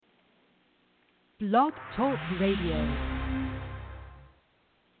Blog Talk Radio.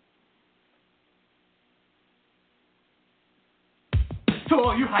 To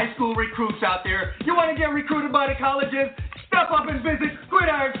all you high school recruits out there, you want to get recruited by the colleges? Step up and visit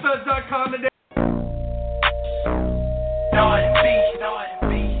GridironStuds.com today.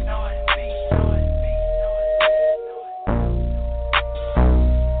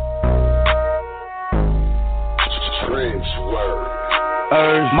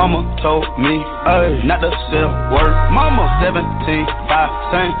 Mama told me, not to sell word. Mama 17,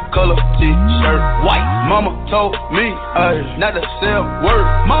 5, same color t-shirt, white. Mama told me, not to sell word.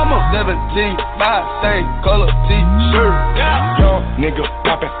 Mama 17, 5, same color t-shirt. Young nigga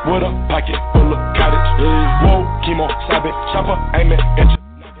poppin' with a pocket full of cottage. Whoa, chemo, slapping, chopper, aiming at you.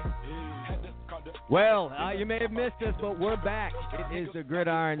 Well, you may have missed us, but we're back. It is the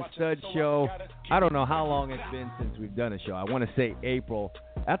Gridiron Studs Show. I don't know how long it's been since we've done a show. I want to say April.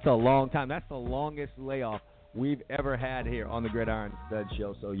 That's a long time. That's the longest layoff we've ever had here on the Gridiron Studs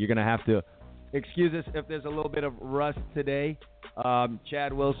Show. So you're going to have to excuse us if there's a little bit of rust today.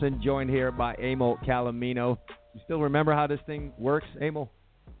 Chad Wilson, joined here by Emil Calamino. You still remember how this thing works, Emil?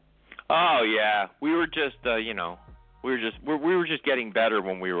 Oh yeah, we were just, we were just getting better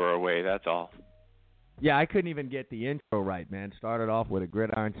when we were away. That's all. Yeah, I couldn't even get the intro right, man. Started off with a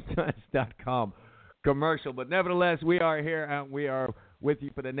GridironStuds.com commercial. But nevertheless, we are here, and we are with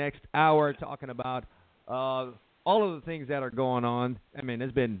you for the next hour talking about all of the things that are going on. I mean,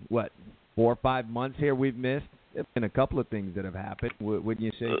 it's been, 4 or 5 months here we've missed? There's been a couple of things that have happened. Wouldn't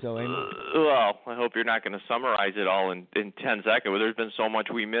you say so, Amy? Well, I hope you're not going to summarize it all in 10 seconds. Well, there's been so much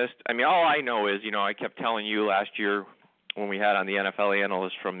we missed. I mean, all I know is, I kept telling you last year when we had on the NFL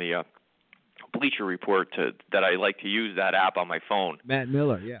analyst from the Bleacher Report that I like to use that app on my phone. Matt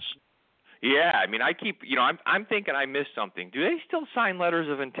Miller, yeah. Yeah, I mean, I keep, I'm thinking I missed something. Do they still sign letters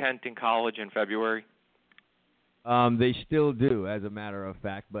of intent in college in February? They still do, as a matter of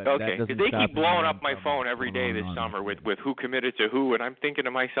fact. But okay, because they keep blowing up my phone every day this on. summer with who committed to who, and I'm thinking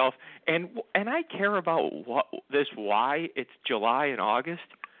to myself, and I care about why it's July and August.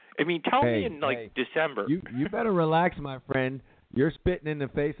 I mean, tell me in December. You better relax, my friend. You're spitting in the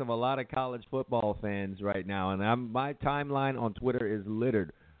face of a lot of college football fans right now, and my timeline on Twitter is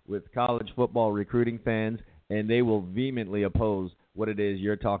littered with college football recruiting fans, and they will vehemently oppose what it is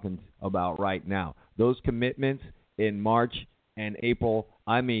you're talking about right now. Those commitments in March and April,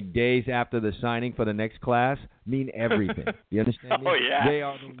 I mean days after the signing for the next class, mean everything. You understand me? Oh, yeah. They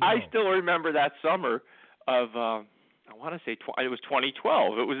are the I still remember that summer of, I want to say it was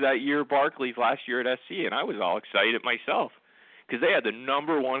 2012. It was that year Barkley's last year at SC, and I was all excited myself because they had the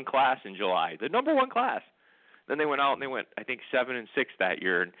number one class in July, the number one class. Then they went out and they went, I think, 7-6 that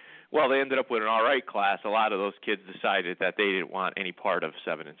year. And, well, they ended up with an all right class. A lot of those kids decided that they didn't want any part of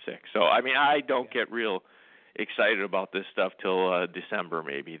 7-6. So, I mean, I don't get real excited about this stuff till December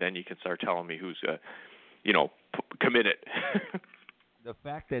maybe. Then you can start telling me who's, committed. The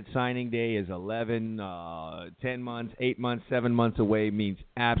fact that signing day is 11, 10 months, 8 months, 7 months away means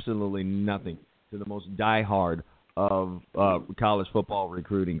absolutely nothing to the most diehard of college football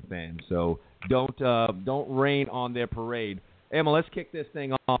recruiting fans. So don't rain on their parade. Emma, let's kick this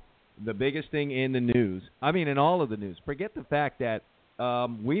thing off. The biggest thing in the news, I mean in all of the news, forget the fact that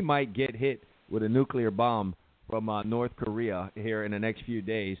we might get hit with a nuclear bomb from North Korea here in the next few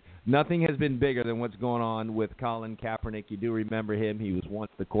days. Nothing has been bigger than what's going on with Colin Kapernick. You do remember him. He was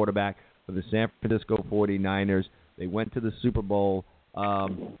once the quarterback for the San Francisco 49ers. They went to the Super Bowl.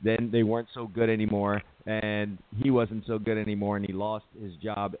 Then they weren't so good anymore, and he wasn't so good anymore, and he lost his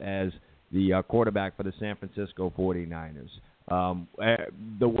job as the quarterback for the San Francisco 49ers.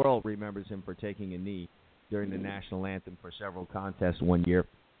 The world remembers him for taking a knee during the national anthem for several contests one year,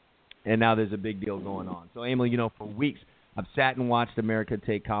 and now there's a big deal going on. So, Emil, for weeks I've sat and watched America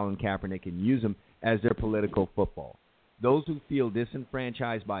take Colin Kaepernick and use him as their political football. Those who feel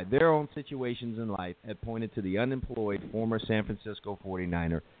disenfranchised by their own situations in life have pointed to the unemployed former San Francisco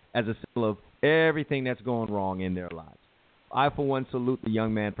 49er as a symbol of everything that's going wrong in their lives. I, for one, salute the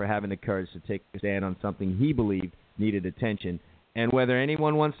young man for having the courage to take a stand on something he believed needed attention. And whether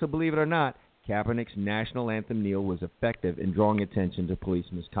anyone wants to believe it or not, Kaepernick's national anthem kneel was effective in drawing attention to police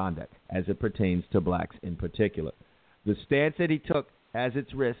misconduct as it pertains to blacks in particular. The stance that he took has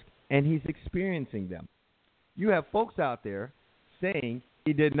its risk, and he's experiencing them. You have folks out there saying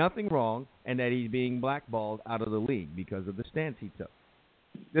he did nothing wrong and that he's being blackballed out of the league because of the stance he took.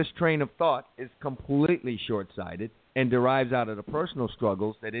 This train of thought is completely short-sighted and derives out of the personal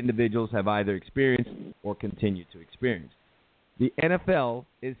struggles that individuals have either experienced or continue to experience. The NFL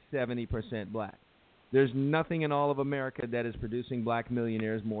is 70% black. There's nothing in all of America that is producing black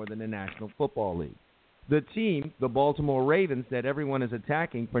millionaires more than the National Football League. The team, the Baltimore Ravens, that everyone is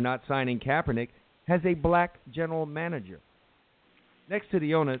attacking for not signing Kaepernick, has a black general manager. Next to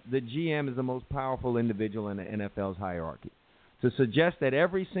the owner, the GM is the most powerful individual in the NFL's hierarchy. To suggest that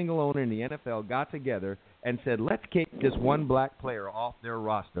every single owner in the NFL got together and said, let's kick this one black player off their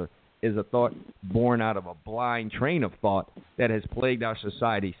roster, is a thought born out of a blind train of thought that has plagued our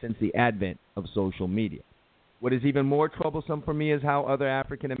society since the advent of social media. What is even more troublesome for me is how other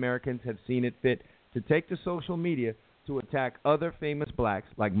African Americans have seen it fit to take to social media to attack other famous blacks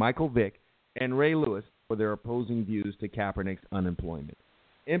like Michael Vick and Ray Lewis for their opposing views to Kaepernick's unemployment.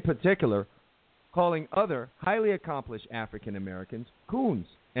 In particular, calling other highly accomplished African Americans coons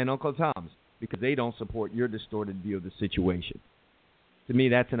and Uncle Toms because they don't support your distorted view of the situation. To me,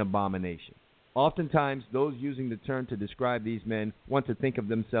 that's an abomination. Oftentimes, those using the term to describe these men want to think of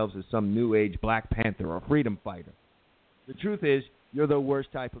themselves as some new age Black Panther or freedom fighter. The truth is, you're the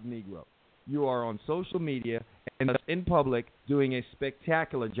worst type of Negro. You are on social media and in public doing a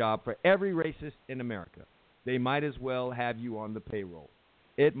spectacular job for every racist in America. They might as well have you on the payroll.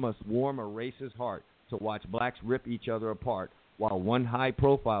 It must warm a racist's heart to watch blacks rip each other apart while one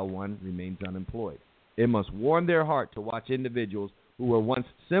high-profile one remains unemployed. It must warm their heart to watch individuals who were once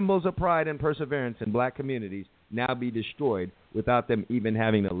symbols of pride and perseverance in black communities now be destroyed without them even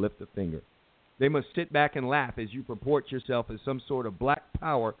having to lift a finger. They must sit back and laugh as you purport yourself as some sort of black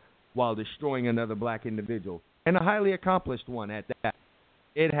power while destroying another black individual, and a highly accomplished one at that.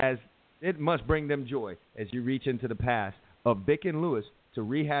 It must bring them joy as you reach into the past of Vick and Lewis to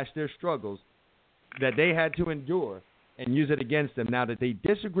rehash their struggles that they had to endure and use it against them now that they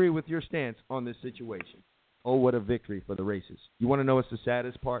disagree with your stance on this situation. Oh, what a victory for the racists. You want to know what's the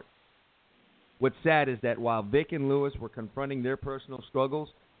saddest part? What's sad is that while Vick and Lewis were confronting their personal struggles,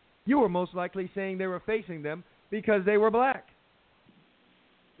 you were most likely saying they were facing them because they were black.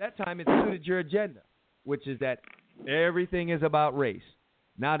 That time it suited your agenda, which is that everything is about race.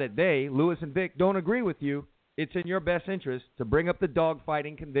 Now that they, Lewis and Vick, don't agree with you, it's in your best interest to bring up the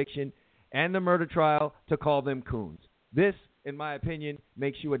dogfighting conviction and the murder trial to call them coons. This, in my opinion,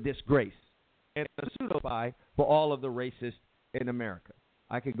 makes you a disgrace and a pseudo-spy for all of the racists in America.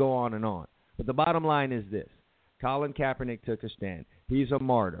 I could go on and on. But the bottom line is this. Colin Kaepernick took a stand. He's a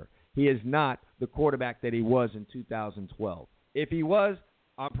martyr. He is not the quarterback that he was in 2012. If he was,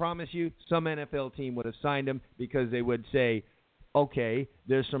 I promise you, some NFL team would have signed him because they would say, okay,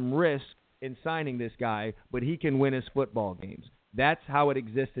 there's some risk in signing this guy, but he can win his football games. That's how it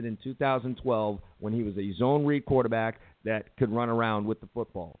existed in 2012 when he was a zone read quarterback that could run around with the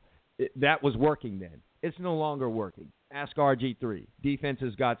football. That was working then. It's no longer working. Ask RG3.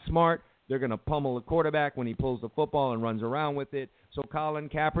 Defenses got smart. They're going to pummel the quarterback when he pulls the football and runs around with it. So Colin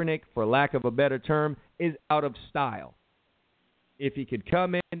Kaepernick, for lack of a better term, is out of style. If he could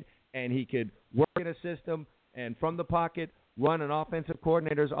come in and he could work in a system and from the pocket run an offensive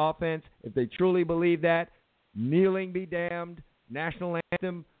coordinator's offense, if they truly believe that, kneeling be damned, national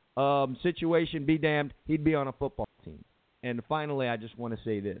anthem situation be damned, he'd be on a football team. And finally, I just want to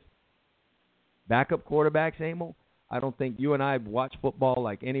say this. Backup quarterbacks, Emil, I don't think you and I watch football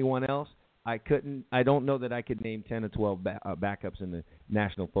like anyone else. I don't know that I could name 10 or 12 backups in the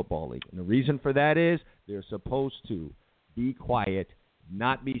National Football League. And the reason for that is they're supposed to be quiet,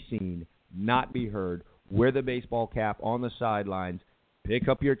 not be seen, not be heard, wear the baseball cap on the sidelines, pick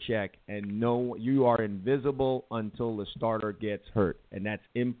up your check, and know you are invisible until the starter gets hurt. And that's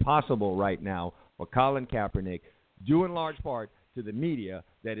impossible right now for Colin Kaepernick, due in large part to the media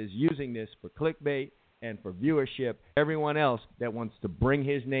that is using this for clickbait and for viewership. Everyone else that wants to bring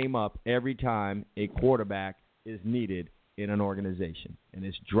his name up every time a quarterback is needed in an organization. And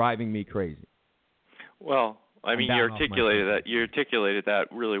it's driving me crazy. Well, I mean, you articulated that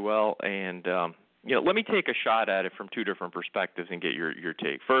really well, and let me take a shot at it from two different perspectives and get your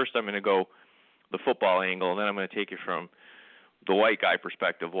take. First, I'm going to go the football angle, and then I'm going to take it from the white guy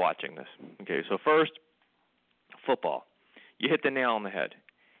perspective watching this. Okay, so first, football. You hit the nail on the head.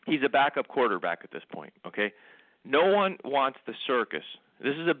 He's a backup quarterback at this point, okay? No one wants the circus.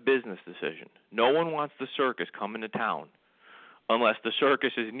 This is a business decision. No one wants the circus coming to town unless the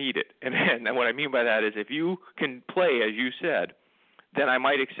circus is needed. And what I mean by that is if you can play, as you said, then I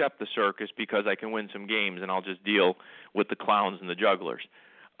might accept the circus because I can win some games and I'll just deal with the clowns and the jugglers.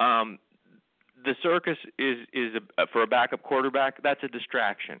 The circus is for a backup quarterback, that's a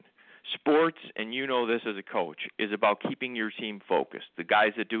distraction. Sports, and you know this as a coach, is about keeping your team focused. The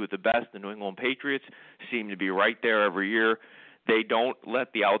guys that do it the best, the New England Patriots, seem to be right there every year. They don't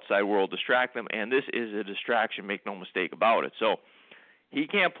let the outside world distract them, and this is a distraction, make no mistake about it. So He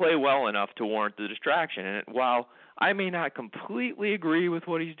can't play well enough to warrant the distraction. And while I may not completely agree with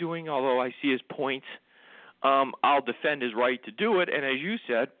what he's doing, although I see his points, I'll defend his right to do it. And as you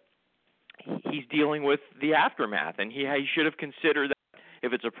said, he's dealing with the aftermath, and he should have considered that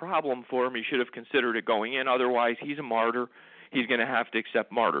if it's a problem for him, he should have considered it going in. Otherwise, he's a martyr. He's going to have to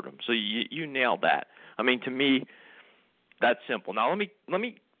accept martyrdom. So you nailed that. I mean, to me, that's simple. Now, let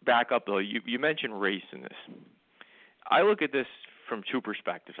me back up, though. You mentioned race in this. I look at this from two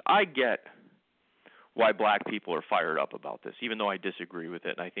perspectives. I get why black people are fired up about this, even though I disagree with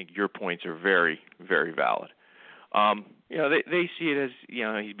it, and I think your points are very, very valid. They see it as,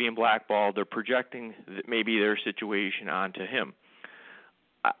 he's being blackballed. They're projecting maybe their situation onto him.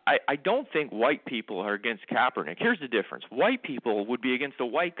 I don't think white people are against Kaepernick. Here's the difference. White people would be against a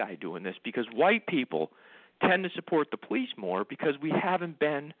white guy doing this because white people tend to support the police more because we haven't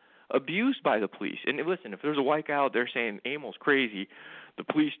been abused by the police. And listen, if there's a white guy out there saying Amel's crazy, the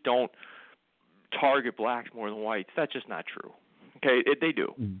police don't target blacks more than whites, that's just not true. Okay, they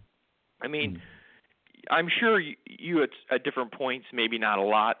do. I mean, I'm sure you at different points, maybe not a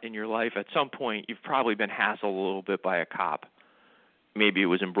lot in your life, at some point you've probably been hassled a little bit by a cop. Maybe it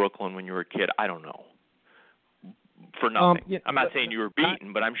was in Brooklyn when you were a kid. I don't know. For nothing. I'm not saying you were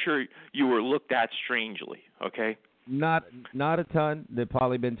beaten, but I'm sure you were looked at strangely, okay? Not a ton. There have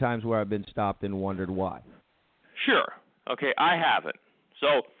probably been times where I've been stopped and wondered why. Sure. Okay, I haven't.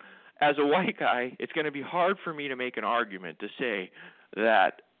 So as a white guy, it's going to be hard for me to make an argument to say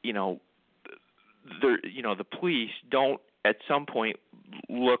that, the police don't at some point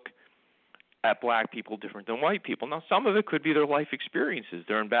look at black people different than white people. Now, some of it could be their life experiences.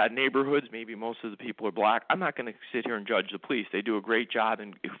 They're in bad neighborhoods. Maybe most of the people are black. I'm not going to sit here and judge the police. They do a great job.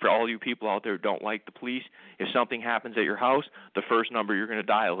 And for all you people out there who don't like the police, if something happens at your house, the first number you're going to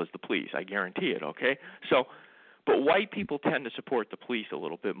dial is the police. I guarantee it, okay? But white people tend to support the police a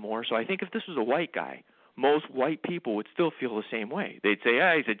little bit more. So I think if this was a white guy, most white people would still feel the same way. They'd say,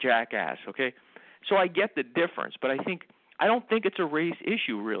 he's a jackass, okay? So I get the difference, but I don't think it's a race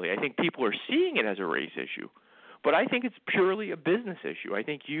issue, really. I think people are seeing it as a race issue. But I think it's purely a business issue. I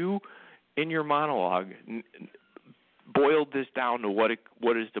think you, in your monologue, boiled this down to what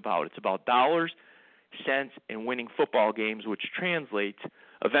it's about. It's about dollars, cents, and winning football games, which translates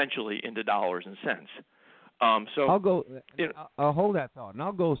eventually into dollars and cents. I'll hold that thought, and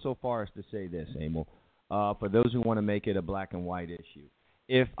I'll go so far as to say this, Emil, for those who want to make it a black and white issue.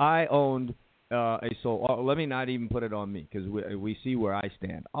 If I owned let me not even put it on me because we see where I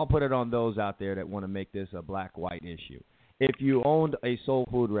stand. I'll put it on those out there that want to make this a black-white issue. If you owned a soul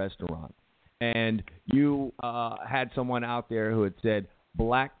food restaurant and you had someone out there who had said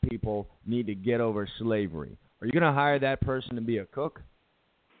black people need to get over slavery, are you going to hire that person to be a cook?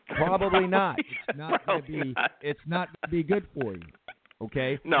 Probably not. It's not going to be. It's not going to be good for you.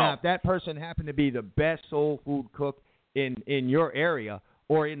 Okay. No. Now, if that person happened to be the best soul food cook in your area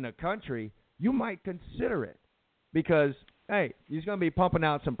or in the country, you might consider it because, hey, he's going to be pumping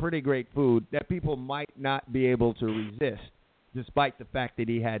out some pretty great food that people might not be able to resist, despite the fact that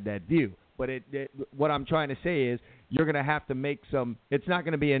he had that view. But what I'm trying to say is you're going to have to make it's not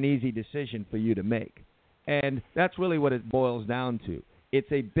going to be an easy decision for you to make. And that's really what it boils down to.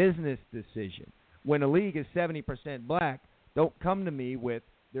 It's a business decision. When a league is 70% black, don't come to me with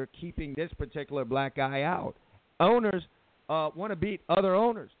they're keeping this particular black guy out. Owners want to beat other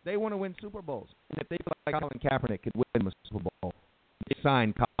owners. They want to win Super Bowls. And if they feel like Colin Kaepernick could win a Super Bowl, they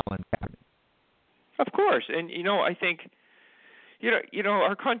sign Colin Kaepernick. Of course. And, I think,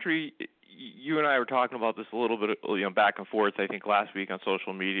 our country, you and I were talking about this a little bit, back and forth, I think, last week on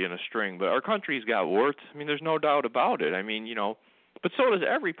social media in a string. But our country's got warts. I mean, there's no doubt about it. I mean, but so does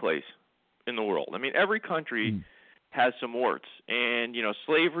every place in the world. I mean, every country has some warts. And,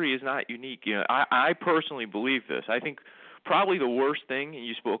 slavery is not unique. I personally believe this. I think probably the worst thing, and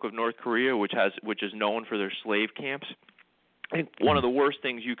you spoke of North Korea, which is known for their slave camps. I think one of the worst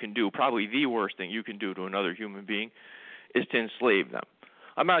things you can do, probably the worst thing you can do to another human being, is to enslave them.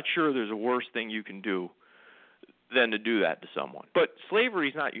 I'm not sure there's a worse thing you can do than to do that to someone. But slavery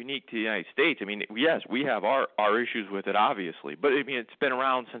is not unique to the United States. I mean, yes, we have our issues with it, obviously, but I mean, it's been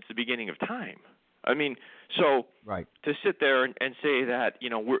around since the beginning of time. I mean, so right. To sit there and say that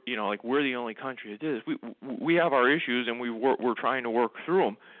we're the only country that did this, we have our issues and we're trying to work through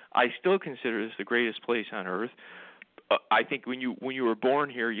them. I still consider this the greatest place on earth. I think when you were born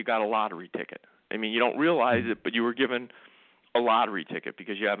here, you got a lottery ticket. I mean, you don't realize it, but you were given a lottery ticket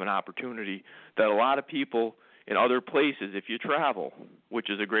because you have an opportunity that a lot of people in other places, if you travel, which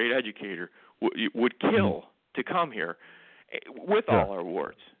is a great educator, would kill to come here with all our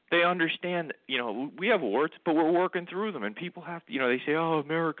warts. They understand, we have warts, but we're working through them. And people have to, they say, oh,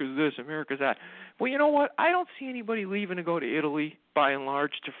 America's this, America's that. Well, you know what? I don't see anybody leaving to go to Italy, by and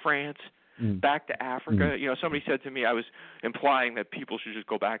large, to France, back to Africa. Somebody said to me, I was implying that people should just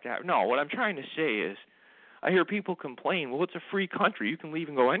go back to Africa. No, what I'm trying to say is, I hear people complain, well, it's a free country. You can leave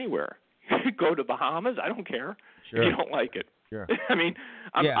and go anywhere. You could go to Bahamas. I don't care if you don't like it. Sure. I mean,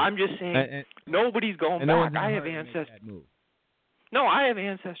 I'm just saying, nobody's going back. I have ancestors. No, I have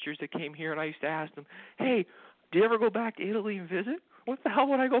ancestors that came here, and I used to ask them, hey, do you ever go back to Italy and visit? What the hell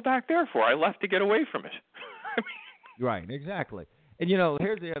would I go back there for? I left to get away from it. Right, exactly. And,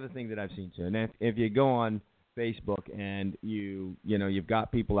 here's the other thing that I've seen, too. And if you go on Facebook and you've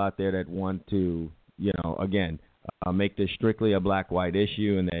got people out there that want to, again, make this strictly a black-white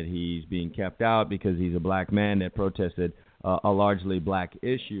issue and that he's being kept out because he's a black man that protested a largely black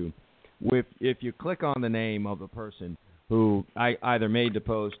issue. If you click on the name of the person who I either made the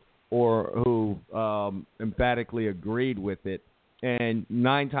post or who emphatically agreed with it, and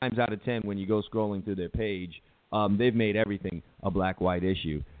 9 times out of 10 when you go scrolling through their page, they've made everything a black-white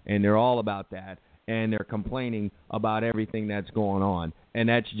issue, and they're all about that, and they're complaining about everything that's going on, and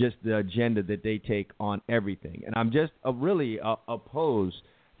that's just the agenda that they take on everything. And I'm just really opposed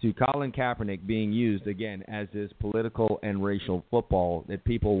to Colin Kaepernick being used, again, as this political and racial football that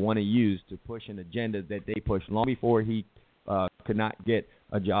people want to use to push an agenda that they pushed long before he could not get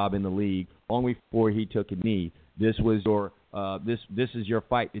a job in the league, long before he took a knee. This was your this is your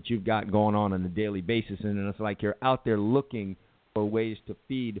fight that you've got going on a daily basis, and it's like you're out there looking for ways to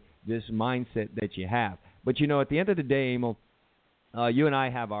feed this mindset that you have. But, at the end of the day, Emil, you and I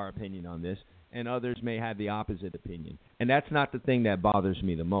have our opinion on this, and others may have the opposite opinion. And that's not the thing that bothers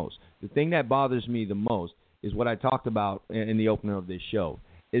me the most. The thing that bothers me the most is what I talked about in the opener of this show,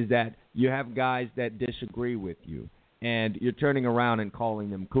 is that you have guys that disagree with you, and you're turning around and calling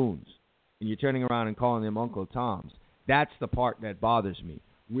them coons, and you're turning around and calling them Uncle Toms. That's the part that bothers me.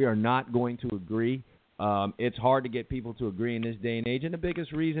 We are not going to agree. It's hard to get people to agree in this day and age, and the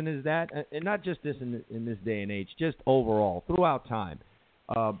biggest reason is that, and not just this in this day and age, just overall, throughout time,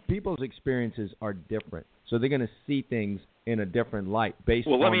 people's experiences are different. So they're going to see things in a different light based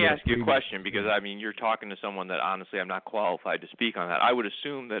on. Well, let me ask you a question, because, you're talking to someone that, honestly, I'm not qualified to speak on that. I would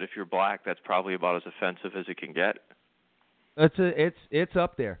assume that if you're black, that's probably about as offensive as it can get. It's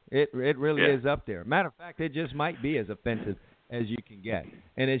up there. It really is up there. Matter of fact, it just might be as offensive as you can get.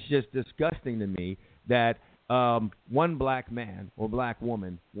 And it's just disgusting to me that one black man or black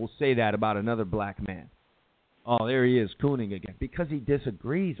woman will say that about another black man. Oh, there he is, cooning again, because he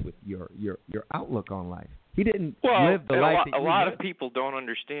disagrees with your outlook on life. He didn't live the life that you lived. A lot of people don't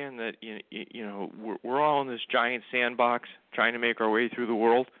understand that we're all in this giant sandbox trying to make our way through the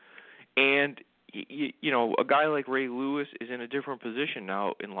world, and a guy like Ray Lewis is in a different position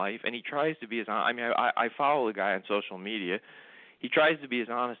now in life, and he tries to be as I follow the guy on social media. He tries to be as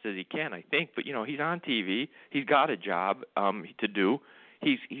honest as he can, I think, but he's on TV. He's got a job to do.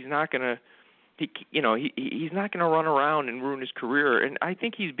 He's not gonna he's not gonna run around and ruin his career. And I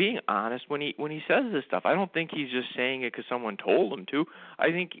think he's being honest when he says this stuff. I don't think he's just saying it because someone told him to. I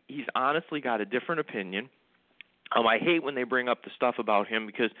think he's honestly got a different opinion. I hate when they bring up the stuff about him,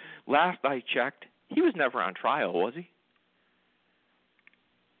 because last I checked, he was never on trial, was he?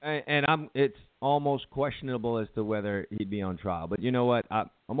 And it's almost questionable as to whether he'd be on trial. But you know what? I'm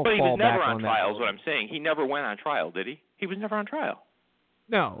going to fall back on that. But he was never on trial is what I'm saying. He never went on trial, did he? He was never on trial.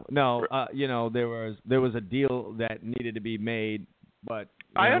 No. There was a deal that needed to be made, but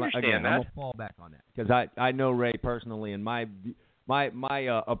I understand again, that. I'm going to fall back on that, because I know Ray personally, and my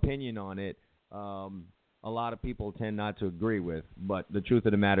opinion on it, a lot of people tend not to agree with, but the truth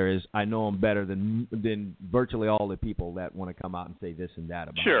of the matter is I know him better than virtually all the people that want to come out and say this and that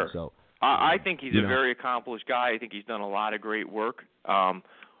about him. So I think he's a very accomplished guy. I think he's done a lot of great work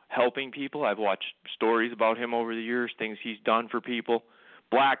helping people. I've watched stories about him over the years, things he's done for people,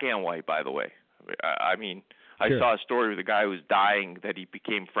 black and white, by the way. I saw a story with a guy who was dying that he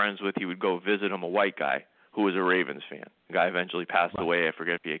became friends with. He would go visit him, a white guy who was a Ravens fan. The guy eventually passed away. I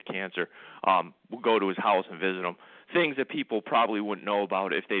forget if he had cancer. We'll go to his house and visit him. Things that people probably wouldn't know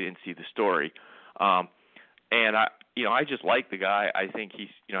about if they didn't see the story. And I just like the guy. I think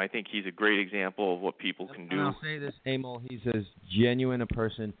he's a great example of what people can do. And I'll say this, Emil, he's as genuine a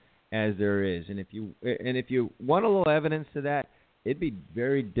person as there is. And if you want a little evidence to that, it'd be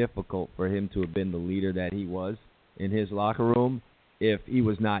very difficult for him to have been the leader that he was in his locker room if he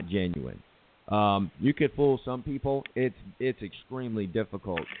was not genuine. You could fool some people. It's extremely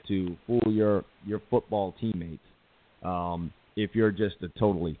difficult to fool your football teammates if you're just a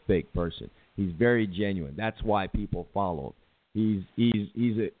totally fake person. He's very genuine. That's why people follow him.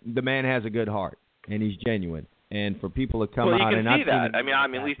 The man has a good heart, and he's genuine. And for people to come out and you can see that. I mean,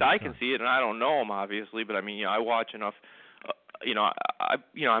 at least I can see it, and I don't know him obviously, but I mean, I watch enough.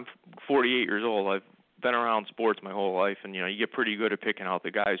 I'm 48 years old. I've been around sports my whole life, and you get pretty good at picking out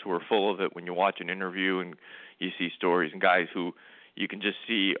the guys who are full of it when you watch an interview and you see stories, and guys who you can just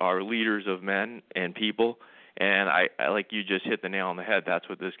see are leaders of men and people. And I like you just hit the nail on the head. That's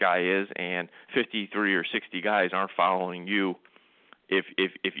what this guy is. And 53 or 60 guys aren't following you if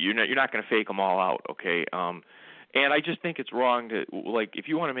you're not going to fake them all out, okay? And I just think it's wrong to, like, if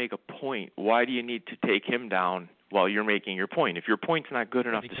you want to make a point, why do you need to take him down while you're making your point? If your point's not good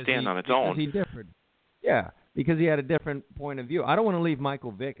enough to stand on its own. Because he differed. Yeah, because he had a different point of view. I don't want to leave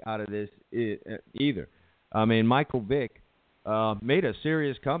Michael Vick out of this either. I mean, Michael Vick made a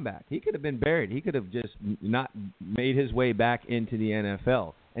serious comeback. He could have been buried. He could have just not made his way back into the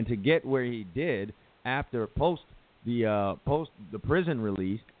NFL. And to get where he did after post the prison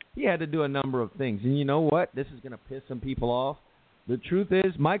release, he had to do a number of things. And you know what? This is going to piss some people off. The truth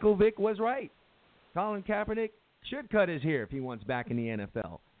is, Michael Vick was right. Colin Kaepernick should cut his hair if he wants back in the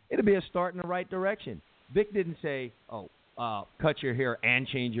NFL. It'll be a start in the right direction. Vick didn't say, cut your hair and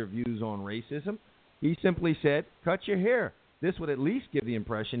change your views on racism. He simply said, cut your hair. This would at least give the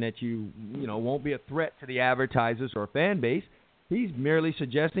impression that you won't be a threat to the advertisers or fan base. He's merely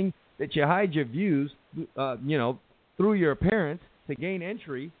suggesting that you hide your views, through your appearance to gain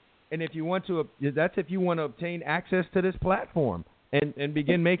entry. And if you want to, that's if you want to obtain access to this platform and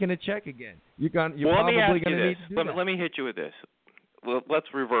begin making a check again. You're probably going to need to do that. Let me hit you with this. Well, let's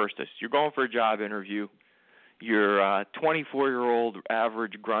reverse this. You're going for a job interview. You're a 24-year-old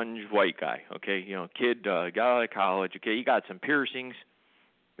average grunge white guy, okay? Kid, got out of college, okay? You got some piercings,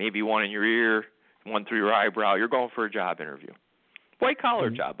 maybe one in your ear, one through your eyebrow. You're going for a job interview.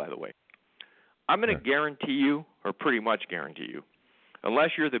 White-collar job, by the way. I'm going to guarantee you, or pretty much guarantee you, unless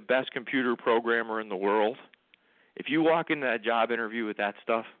you're the best computer programmer in the world, if you walk into that job interview with that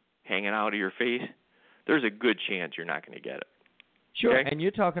stuff hanging out of your face, there's a good chance you're not going to get it. Sure, okay? And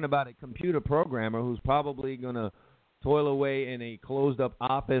you're talking about a computer programmer who's probably going to toil away in a closed-up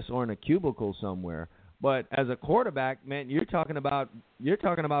office or in a cubicle somewhere. But as a quarterback, man, you're talking about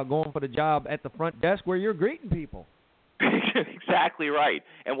going for the job at the front desk where you're greeting people. Exactly right.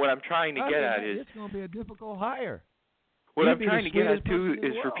 And what I'm trying to get at is it's going to be a difficult hire. What I'm trying to get at too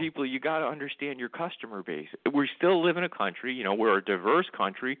is for people, you got to understand your customer base. We still live in a country, we're a diverse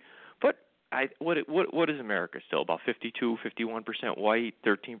country, but what is America still? About 52, 51% white,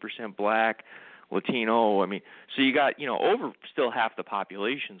 13% black, Latino. I mean, so you got, over still half the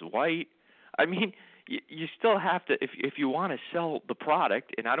population's white. I mean, you still have to, if you want to sell the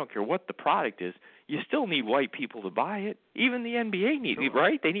product, and I don't care what the product is, you still need white people to buy it. Even the NBA needs it,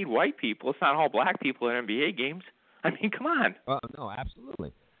 right? They need white people. It's not all black people at NBA games. I mean, come on. No,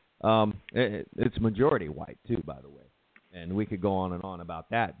 absolutely. It's majority white, too, by the way. And we could go on and on about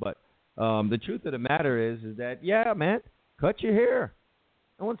that. But the truth of the matter is that, yeah, man, cut your hair.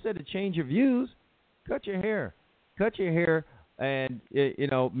 No one said to change your views. Cut your hair. Cut your hair. And,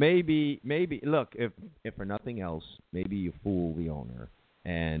 maybe, look, if for nothing else, maybe you fool the owner.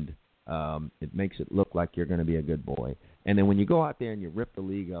 And it makes it look like you're going to be a good boy. And then when you go out there and you rip the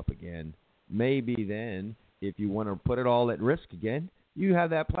league up again, maybe then, if you want to put it all at risk again, you have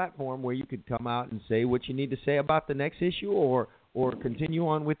that platform where you could come out and say what you need to say about the next issue or continue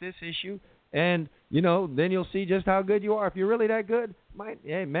on with this issue. And, then you'll see just how good you are. If you're really that good,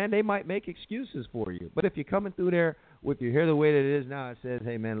 they might make excuses for you. But if you're coming through there with your hair the way that it is now, it says,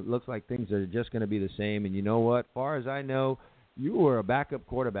 hey, man, it looks like things are just going to be the same. And you know what? As far as I know, you were a backup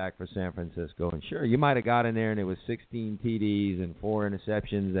quarterback for San Francisco. And sure, you might have got in there and it was 16 TDs and 4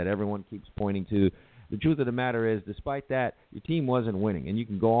 interceptions that everyone keeps pointing to. The truth of the matter is, despite that, your team wasn't winning, and you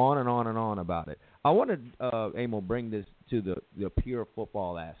can go on and on and on about it. I want to, Emil, bring this to the pure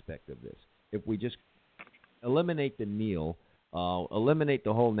football aspect of this. If we just eliminate the kneel, eliminate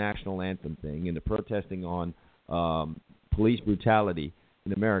the whole national anthem thing and the protesting on police brutality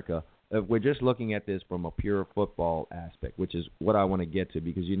in America, if we're just looking at this from a pure football aspect, which is what I want to get to,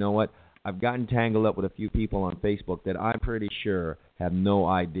 because you know what? I've gotten tangled up with a few people on Facebook that I'm pretty sure have no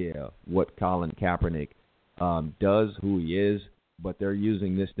idea what Colin Kaepernick does, who he is, but they're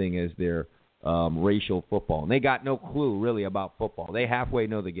using this thing as their racial football. And they got no clue really about football. They halfway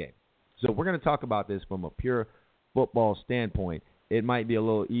know the game. So we're going to talk about this from a pure football standpoint. It might be a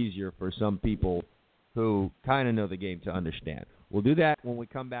little easier for some people who kind of know the game to understand. We'll do that when we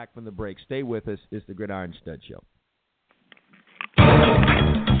come back from the break. Stay with us. It's the Gridiron Stud Show.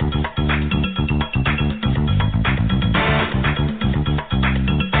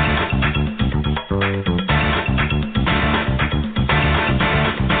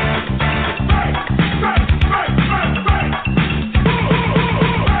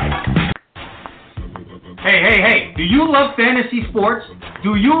 love fantasy sports?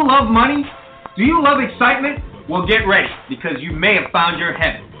 Do you love money? Do you love excitement? Well, get ready, because you may have found your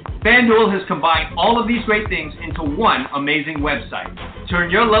heaven. FanDuel has combined all of these great things into one amazing website.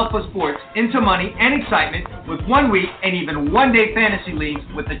 Turn your love for sports into money and excitement with 1 week and even 1 day fantasy leagues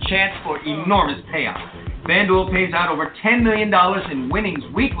with a chance for enormous payouts. FanDuel pays out over $10 million in winnings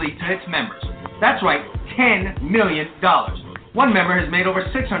weekly to its members. That's right, $10 million. One member has made over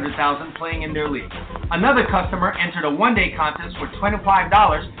 $600,000 playing in their league. Another customer entered a 1 day contest for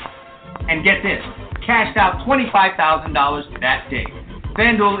 $25 and get this, cashed out $25,000 that day.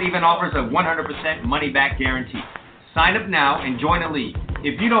 FanDuel even offers a 100% money-back guarantee. Sign up now and join a league.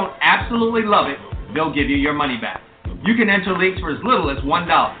 If you don't absolutely love it, they'll give you your money back. You can enter leagues for as little as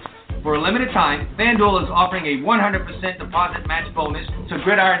 $1. For a limited time, FanDuel is offering a 100% deposit match bonus to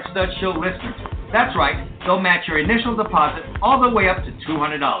Gridiron Studs Show listeners. That's right, they'll match your initial deposit all the way up to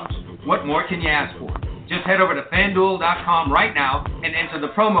 $200. What more can you ask for? Just head over to FanDuel.com right now and enter the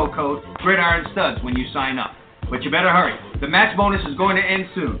promo code GridironStuds when you sign up. But you better hurry. The match bonus is going to end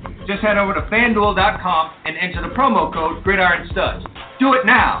soon. Just head over to FanDuel.com and enter the promo code GridironStuds. Do it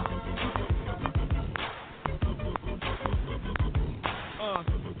now.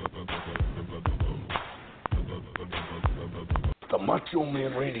 The Macho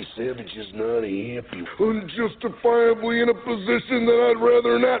Man Randy Savage is not happy. Unjustifiably in a position that I'd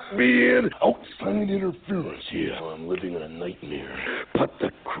rather not be in. Outside interference here. I'm living in a nightmare. But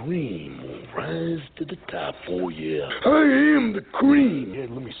the cream will rise to the top. Oh, yeah. I am the cream. Yeah,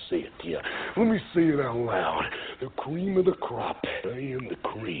 let me say it, yeah. Let me say it out loud. The cream of the crop. I am the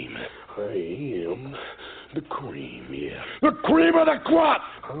cream. I am the cream, yeah. The cream of the crop!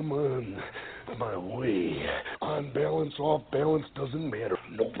 I'm on my way. On balance, off balance, doesn't matter.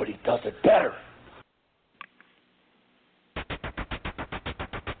 Nobody does it better.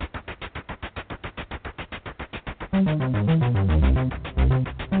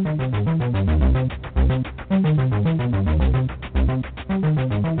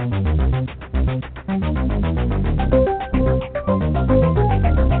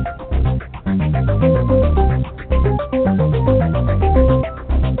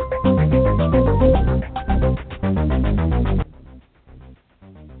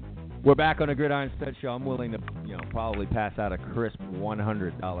 We're back on the Gridiron Studs Show. I'm willing to, probably pass out a crisp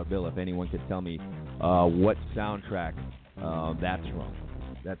 $100 bill if anyone could tell me what soundtrack that's from.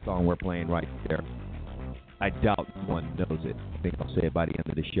 That song we're playing right there. I doubt one knows it. I think I'll say it by the end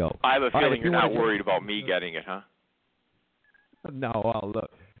of the show. I have a feeling you're not worried about me getting it, huh? No, well,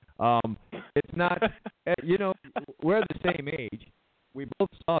 look. It's not, we're the same age. We both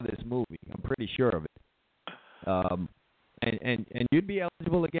saw this movie. I'm pretty sure of it. And you'd be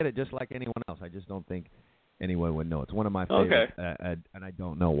eligible to get it just like anyone else. I just don't think anyone would know. It's one of my favorites, and I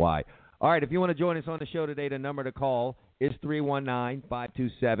don't know why. All right, if you want to join us on the show today, the number to call is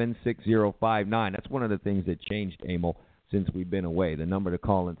 319-527-6059. That's one of the things that changed, Emil, since we've been away, the number to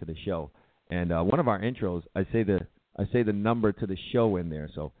call into the show. And one of our intros, I say the number to the show in there,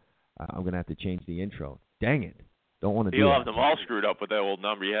 so I'm going to have to change the intro. Dang it. Don't want to do that. You'll have them all screwed up with that old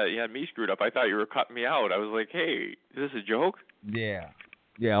number. You had me screwed up. I thought you were cutting me out. I was like, hey, is this a joke? Yeah.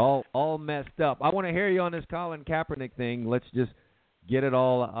 Yeah, all messed up. I want to hear you on this Colin Kapernick thing. Let's just get it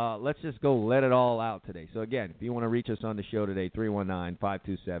all, let's just go let it all out today. So, again, if you want to reach us on the show today,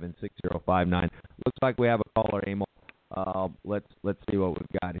 319-527-6059. Looks like we have a caller, Emil. Let's see what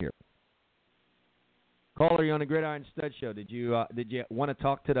we've got here. Caller, you're on the Gridiron Stud Show. Did you want to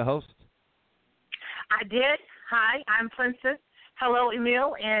talk to the host? I did. Hi, I'm Princess. Hello,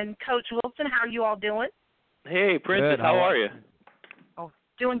 Emil and Coach Wilson. How are you all doing? Hey, Princess. Good. How are you? Oh,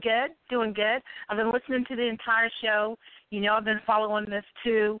 doing good. I've been listening to the entire show. I've been following this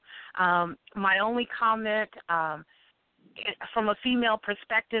too. My only comment from a female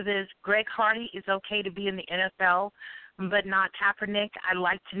perspective is Greg Hardy is okay to be in the NFL, but not Kaepernick. I'd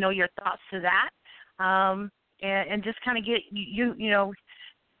like to know your thoughts to that, and just kind of get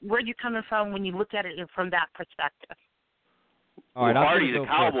where you're coming from when you look at it from that perspective. All right, Hardy's a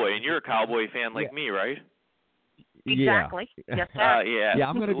cowboy, and you're a cowboy fan like me, right? Exactly. Yeah. Yes, sir. Yeah,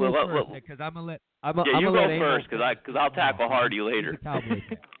 I'm going to go first because I'm going to let. You go first because I'll tackle Hardy later.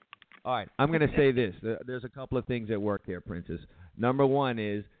 All right, I'm going to say this. There's a couple of things at work here, Princess. Number one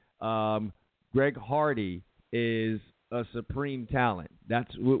is Greg Hardy is a supreme talent.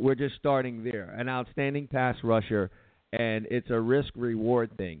 We're just starting there. An outstanding pass rusher. And it's a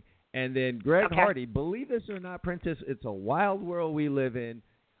risk-reward thing. And then Greg Hardy, believe this or not, Princess, it's a wild world we live in.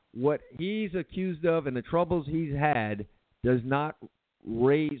 What he's accused of and the troubles he's had does not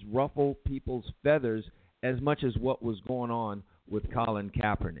ruffle people's feathers as much as what was going on with Colin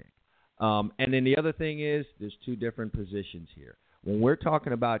Kaepernick. And then the other thing is there's two different positions here. When we're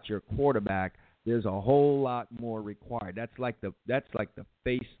talking about your quarterback, there's a whole lot more required. That's like the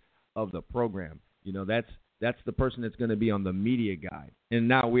face of the program. You know, that's the person that's going to be on the media guide. And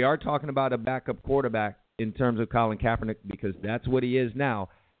now we are talking about a backup quarterback in terms of Colin Kaepernick because that's what he is now.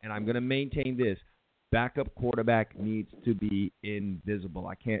 And I'm going to maintain this. Backup quarterback needs to be invisible.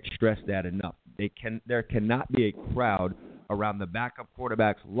 I can't stress that enough. There cannot be a crowd around the backup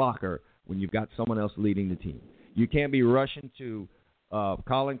quarterback's locker when you've got someone else leading the team. You can't be rushing to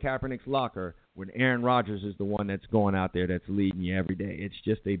Colin Kaepernick's locker when Aaron Rodgers is the one that's going out there that's leading you every day. It's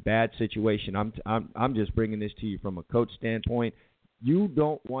just a bad situation. I'm just bringing this to you from a coach standpoint. You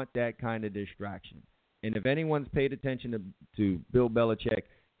don't want that kind of distraction. And if anyone's paid attention to Bill Belichick,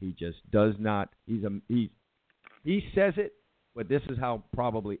 he just does not. He says it, but this is how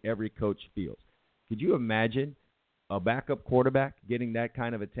probably every coach feels. Could you imagine a backup quarterback getting that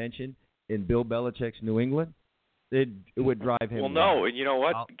kind of attention in Bill Belichick's New England? It would drive him. Well, no, and you know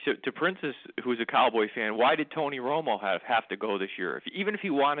what? To Princess, who's a Cowboy fan, why did Tony Romo have to go this year? Even if he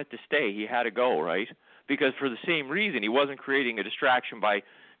wanted to stay, he had to go, right? Because for the same reason, he wasn't creating a distraction by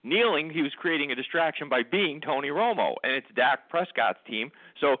kneeling. He was creating a distraction by being Tony Romo, and it's Dak Prescott's team.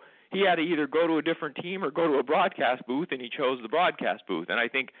 So he had to either go to a different team or go to a broadcast booth, and he chose the broadcast booth. And I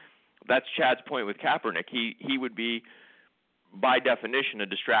think that's Chad's point with Kaepernick. He would be, by definition, a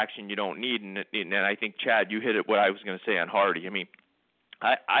distraction you don't need. And I think, Chad, you hit it what I was going to say on Hardy. I mean,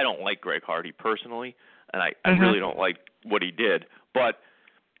 I don't like Greg Hardy personally, and I really don't like what he did. But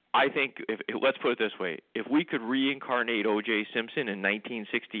I think, let's put it this way, if we could reincarnate O.J. Simpson in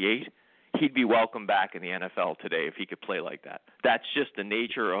 1968, he'd be welcome back in the NFL today if he could play like that. That's just the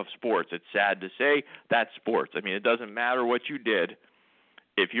nature of sports. It's sad to say, that's sports. I mean, it doesn't matter what you did.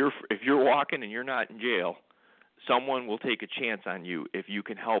 If you're walking and you're not in jail, someone will take a chance on you if you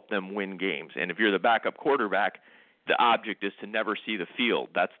can help them win games. And if you're the backup quarterback, the object is to never see the field.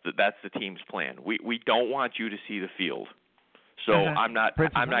 That's the team's plan. We don't want you to see the field. So I'm not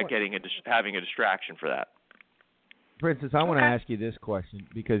having a distraction for that. Princess, I want to ask you this question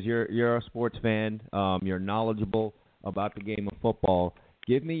because you're a sports fan. You're knowledgeable about the game of football.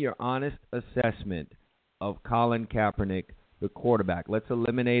 Give me your honest assessment of Colin Kaepernick, the quarterback. Let's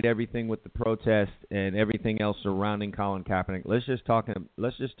eliminate everything with the protest and everything else surrounding Colin Kaepernick. Let's just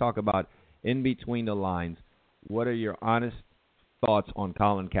talk about in between the lines. What are your honest thoughts on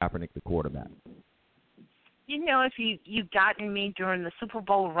Colin Kaepernick, the quarterback? You know, if you've gotten me during the Super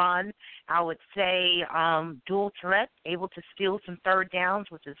Bowl run, I would say dual threat, able to steal some third downs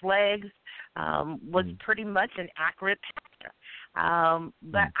with his legs, was pretty much an accurate passer.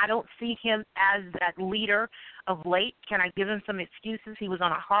 But I don't see him as that leader of late. Can I give him some excuses? He was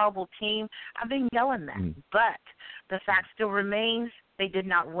on a horrible team. I've been yelling that. But the fact still remains they did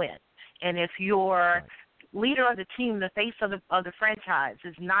not win. And if your leader of the team, the face of the franchise,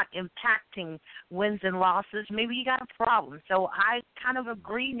 is not impacting wins and losses, maybe you got a problem. So I kind of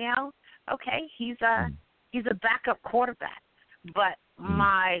agree now. Okay, he's a backup quarterback, but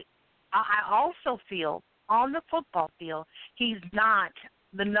I also feel on the football field he's not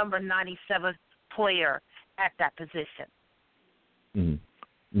the number 97 player at that position. No.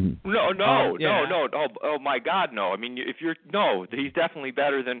 Oh my God, no. I mean, he's definitely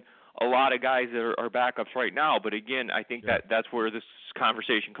better than a lot of guys that are backups right now. But again, I think that's where this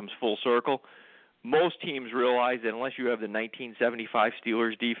conversation comes full circle. Most teams realize that unless you have the 1975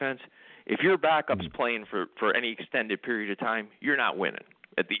 Steelers defense, if your backup's playing for any extended period of time, you're not winning.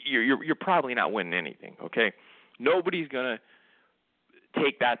 You're probably not winning anything, okay? Nobody's going to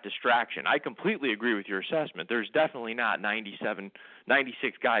take that distraction. I completely agree with your assessment. There's definitely not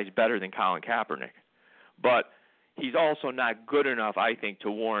 96 guys better than Colin Kaepernick. But he's also not good enough, I think, to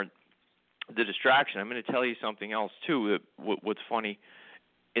warrant the distraction. I'm going to tell you something else, too. What's funny,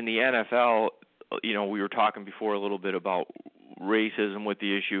 in the NFL, you know, we were talking before a little bit about racism with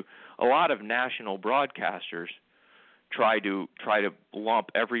the issue. A lot of national broadcasters try to lump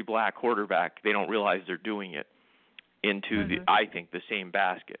every black quarterback, they don't realize they're doing it, into I think the same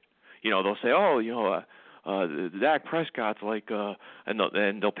basket. You know, they'll say, Dak Prescott's like,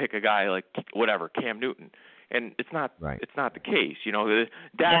 and they'll pick a guy like whatever, Cam Newton. And it's not the case. You know,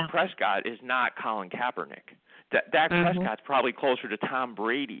 Dak Prescott is not Colin Kaepernick. Dak Prescott's probably closer to Tom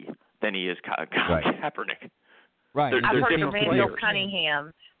Brady than he is Colin Kaepernick. Right. I've heard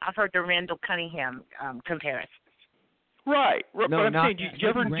the Randall Cunningham comparison. Right. No, but I'm not saying, do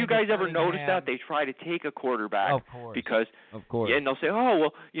you guys ever notice have- that they try to take a quarterback Of course. because Of course. yeah, and they'll say, oh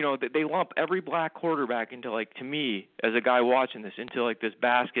well, they lump every black quarterback into, like, to me as a guy watching this, into like this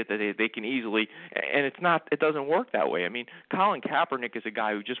basket that they can easily, and it doesn't work that way. I mean, Colin Kaepernick is a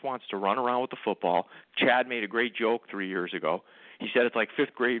guy who just wants to run around with the football. Chad made a great joke 3 years ago. He said it's like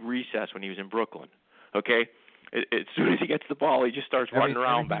fifth grade recess when he was in Brooklyn. Okay, as soon as he gets the ball, he just starts running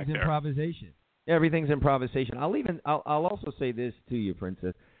around back there. Improvisation. Everything's improvisation. I'll also say this to you,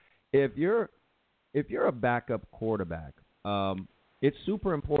 Princess. If you're a backup quarterback, it's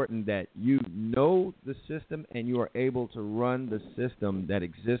super important that you know the system and you are able to run the system that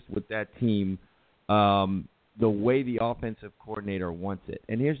exists with that team the way the offensive coordinator wants it.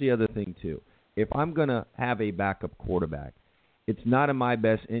 And here's the other thing too. If I'm going to have a backup quarterback, it's not in my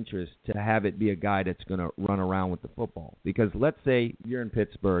best interest to have it be a guy that's going to run around with the football. Because let's say you're in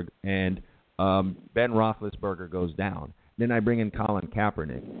Pittsburgh and Ben Roethlisberger goes down. Then I bring in Colin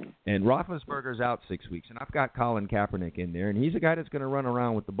Kaepernick. And Roethlisberger's out 6 weeks, and I've got Colin Kaepernick in there, and he's a guy that's going to run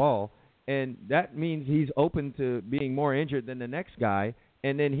around with the ball. And that means he's open to being more injured than the next guy,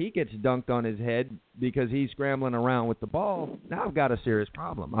 and then he gets dunked on his head because he's scrambling around with the ball. Now I've got a serious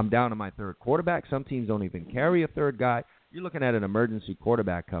problem. I'm down to my third quarterback. Some teams don't even carry a third guy. You're looking at an emergency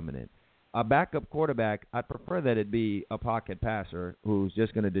quarterback coming in. A backup quarterback, I'd prefer that it be a pocket passer who's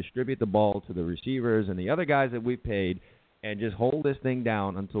just going to distribute the ball to the receivers and the other guys that we've paid and just hold this thing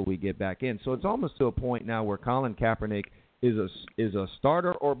down until we get back in. So it's almost to a point now where Colin Kaepernick is a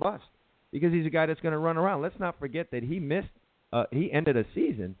starter or bust because he's a guy that's going to run around. Let's not forget that he ended a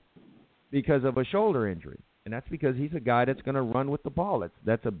season because of a shoulder injury, and that's because he's a guy that's going to run with the ball.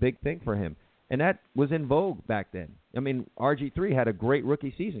 That's a big thing for him. And that was in vogue back then. I mean, RG3 had a great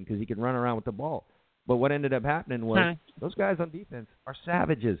rookie season because he could run around with the ball. But what ended up happening was those guys on defense are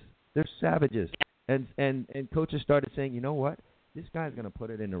savages. They're savages. And coaches started saying, you know what? This guy's going to put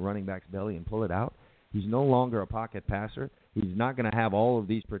it in the running back's belly and pull it out. He's no longer a pocket passer. He's not going to have all of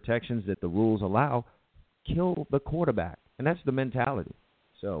these protections that the rules allow. Kill the quarterback. And that's the mentality.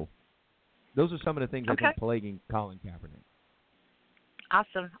 So those are some of the things I think plaguing Colin Kaepernick.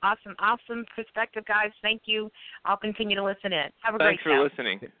 Awesome perspective, guys. Thank you. I'll continue to listen in. Have a great Thanks for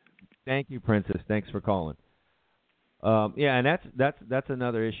listening. Thank you, Princess. Thanks for calling. Yeah, and that's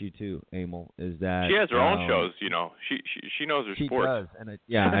another issue too, Emil, is that she has her own shows. She knows her sports. She does, and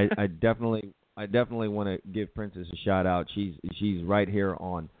I definitely want to give Princess a shout out. She's right here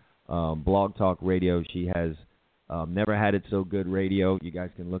on Blog Talk Radio. She has Never Had It So Good Radio. You guys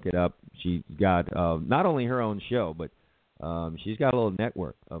can look it up. She's got not only her own show, but she's got a little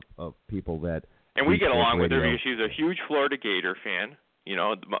network of people that. And we get along with her because she's a huge Florida Gator fan.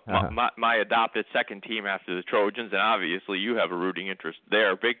 My adopted second team after the Trojans, and obviously you have a rooting interest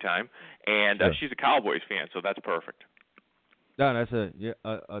there, big time. And she's a Cowboys fan, so that's perfect. No, that's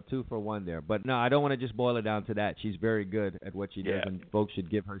a 2-for-1 there. But no, I don't want to just boil it down to that. She's very good at what she does, and folks should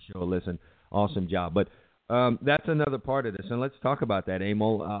give her show a listen. Awesome job. But that's another part of this, and let's talk about that,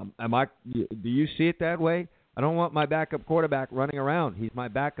 Emil. Do you see it that way? I don't want my backup quarterback running around. He's my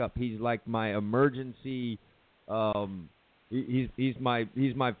backup. He's like my emergency. He's my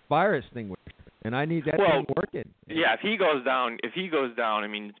fire extinguisher, and I need that thing working. Yeah, if he goes down, I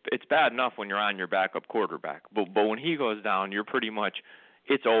mean, it's bad enough when you're on your backup quarterback, but when he goes down, you're pretty much,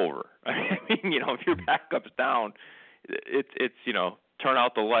 it's over. I mean, if your backup's down, it's turn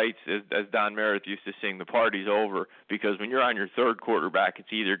out the lights, as Don Meredith used to sing, the party's over, because when you're on your third quarterback,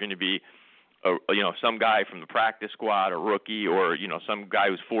 it's either going to be some guy from the practice squad, a rookie, or some guy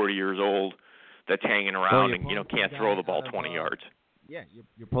who's 40 years old that's hanging around and can't throw the ball 20 yards. Yeah,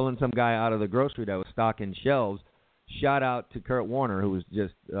 you're pulling some guy out of the grocery that was stocking shelves. Shout out to Kurt Warner, who was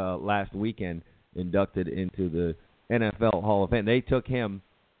just last weekend inducted into the NFL Hall of Fame. They took him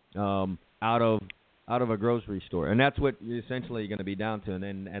out of a grocery store, and that's what you're essentially going to be down to. And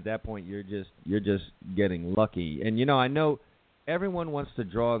then at that point, you're just getting lucky. And I know everyone wants to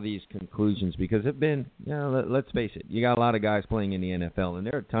draw these conclusions because it's been, let's face it, you got a lot of guys playing in the NFL, and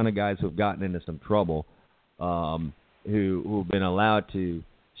there are a ton of guys who've gotten into some trouble who've been allowed to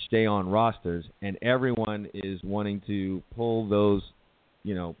stay on rosters, and everyone is wanting to pull those,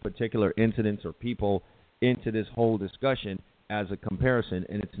 particular incidents or people into this whole discussion as a comparison,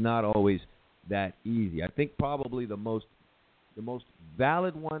 and it's not always that easy. I think probably the most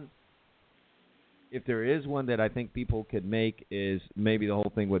valid one, if there is one that I think people could make, is maybe the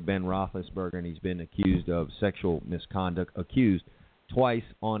whole thing with Ben Roethlisberger, and he's been accused of sexual misconduct, accused twice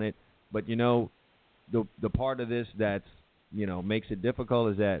on it. But the part of this that's makes it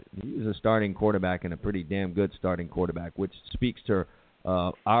difficult is that he was a starting quarterback and a pretty damn good starting quarterback, which speaks to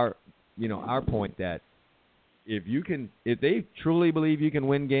our point that if they truly believe you can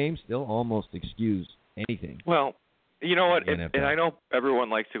win games, they'll almost excuse anything. Well, you know what? And I know everyone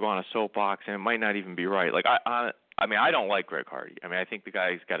likes to go on a soapbox, and it might not even be right. Like I don't like Greg Hardy. I mean, I think the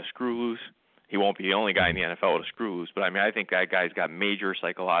guy's got a screw loose. He won't be the only guy in the NFL with a screw loose, but I mean, I think that guy's got major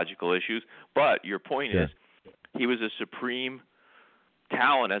psychological issues. But your point is, he was a supreme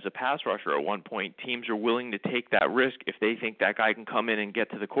talent as a pass rusher at one point. Teams are willing to take that risk if they think that guy can come in and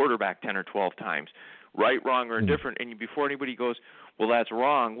get to the quarterback 10 or 12 times. Right, wrong, or indifferent. And before anybody goes, well, that's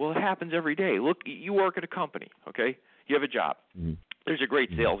wrong. Well, it happens every day. Look, you work at a company, okay? You have a job. There's a great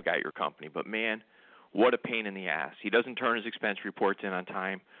sales guy at your company, but, man, what a pain in the ass. He doesn't turn his expense reports in on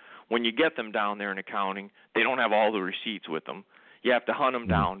time. When you get them down there in accounting, they don't have all the receipts with them. You have to hunt them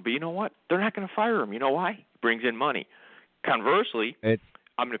down. But you know what? They're not going to fire him. You know why? He brings in money. Conversely,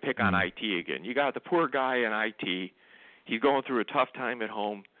 I'm going to pick on IT again. You got the poor guy in IT. He's going through a tough time at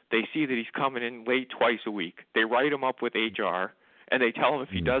home. They see that he's coming in late twice a week. They write him up with HR, and they tell him if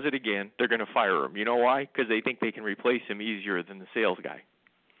he does it again, they're going to fire him. You know why? Because they think they can replace him easier than the sales guy.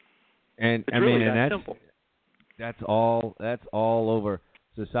 And it's really that simple. That's all over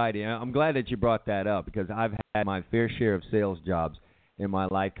society. I'm glad that you brought that up because I've had my fair share of sales jobs in my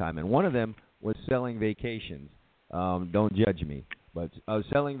lifetime, and one of them was selling vacations. Don't judge me, but I was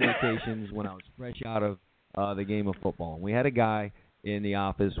selling vacations when I was fresh out of the game of football. And we had a guy in the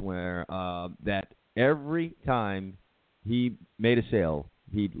office where that every time he made a sale,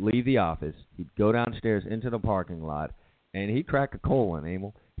 he'd leave the office, he'd go downstairs into the parking lot, and he'd crack a Colin,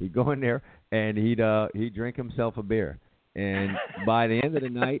 Emil. He'd go in there and he'd drink himself a beer. And by the end of the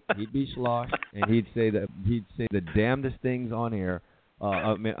night, he'd be sloshed, and he'd say the damnedest things on air.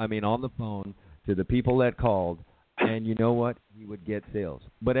 On the phone to the people that called. And you know what? He would get sales.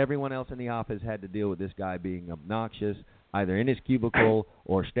 But everyone else in the office had to deal with this guy being obnoxious, either in his cubicle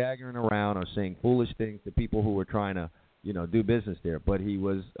or staggering around or saying foolish things to people who were trying to, do business there. But he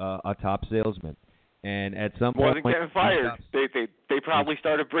was a top salesman. And at some point, wasn't getting fired. They probably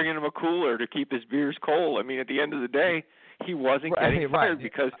started bringing him a cooler to keep his beers cold. I mean, at the end of the day, he wasn't getting fired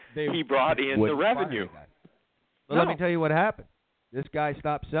because he brought in the revenue. But let me tell you what happened. This guy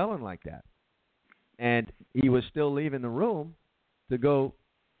stopped selling like that. And he was still leaving the room to go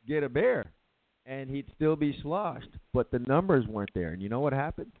get a beer. And he'd still be sloshed. But the numbers weren't there. And you know what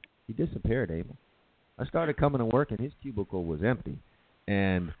happened? He disappeared, Abel. I started coming to work, and his cubicle was empty.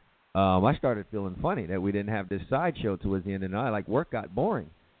 And I started feeling funny that we didn't have this sideshow towards the end of the night. Like, work got boring.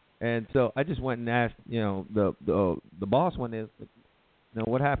 And so I just went and asked, the boss one is,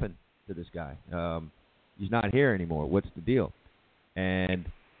 what happened to this guy? He's not here anymore. What's the deal? And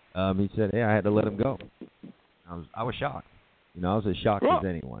he said, "Hey, I had to let him go." I was shocked. I was as shocked as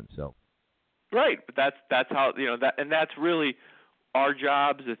anyone. So, right, but that's how that, and that's really our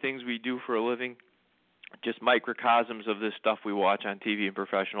jobs, the things we do for a living, just microcosms of this stuff we watch on TV and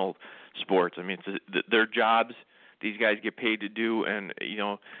professional sports. I mean, their jobs. These guys get paid to do, and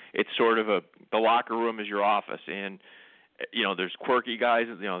it's sort of the locker room is your office, and there's quirky guys.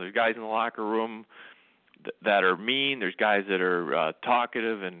 There's guys in the locker room that are mean. There's guys that are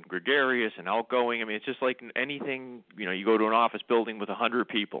talkative and gregarious and outgoing. I mean, it's just like anything. You go to an office building with 100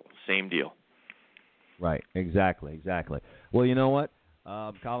 people, same deal. Right. Exactly. Well, you know what?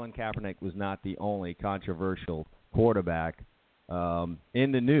 Colin Kapernick was not the only controversial quarterback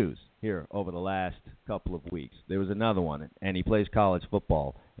in the news here over the last couple of weeks. There was another one, and he plays college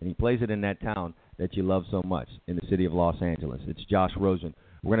football, and he plays it in that town that you love so much, in the city of Los Angeles. It's Josh Rosen.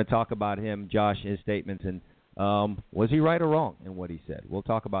 We're going to talk about him, Josh, his statements, and was he right or wrong in what he said? We'll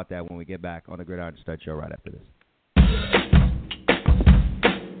talk about that when we get back on the Gridiron Studs Show right after this.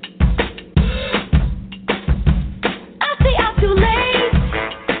 I say I'm too late.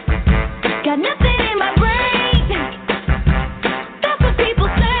 Got nothing in my brain. That's what people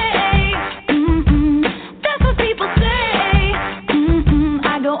say. That's what people say.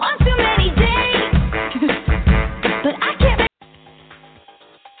 I go on too many days, but I can't.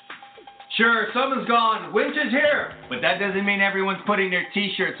 Sure, summer's gone, winter's here, but that doesn't mean everyone's putting their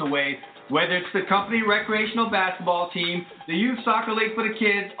t-shirts away. Whether it's the company recreational basketball team, the youth soccer league for the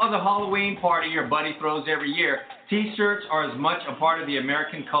kids, or the Halloween party your buddy throws every year, t-shirts are as much a part of the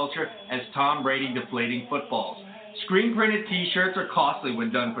American culture as Tom Brady deflating footballs. Screen-printed t-shirts are costly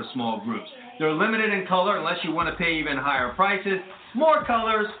when done for small groups. They're limited in color unless you want to pay even higher prices. More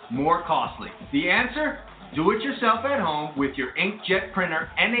colors, more costly. The answer? Do it yourself at home with your inkjet printer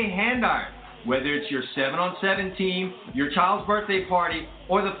and a hand iron. Whether it's your 7-on-7 team, your child's birthday party,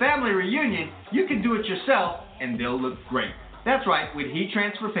 or the family reunion, you can do it yourself and they'll look great. That's right, with heat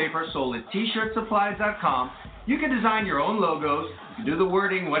transfer paper sold at tshirtsupply.com, You can design your own logos, you can do the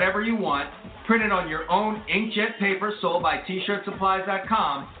wording, whatever you want, print it on your own inkjet paper sold by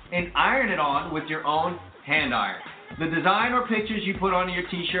tshirtsupplies.com, and iron it on with your own hand iron. The design or pictures you put onto your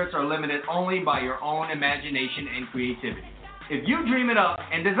t-shirts are limited only by your own imagination and creativity. If you dream it up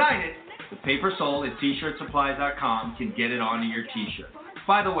and design it, the paper sold at tshirtsupplies.com can get it onto your t-shirt.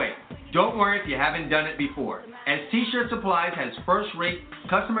 By the way, don't worry if you haven't done it before. As T-Shirt Supplies has first-rate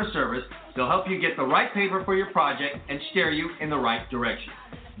customer service, they'll help you get the right paper for your project and steer you in the right direction.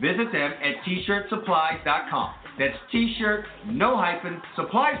 Visit them at tshirtsupplies.com. That's t-shirt, no hyphen,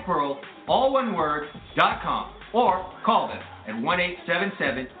 supplies plural, all one word, .com. Or call them at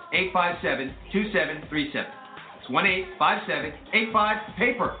 1-877-857-2737. It's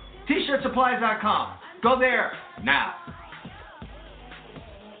 1-857-85-PAPER. tshirtsupplies.com. Go there now.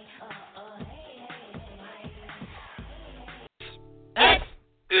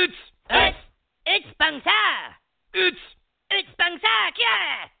 It's Bangsa! It's Bangsa,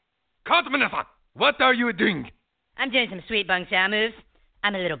 yeah! Kazumina-san, what are you doing? I'm doing some sweet Bangsa moves.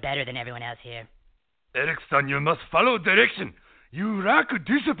 I'm a little better than everyone else here. Eric-san, you must follow direction. You lack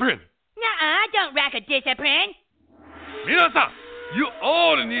discipline. Nuh-uh, I don't lack a discipline. Minasan, you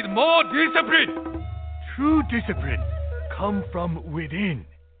all need more discipline. True discipline come from within.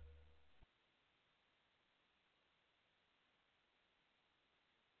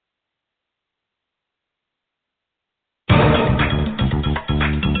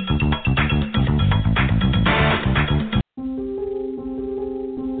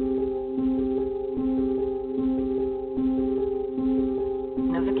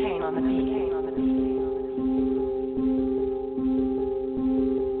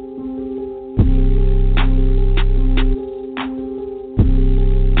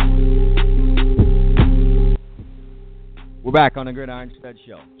 We're back on the Gridiron Studs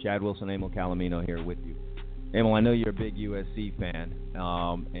Show. Chad Wilson, Emil Calomino here with you. Emil, I know you're a big USC fan,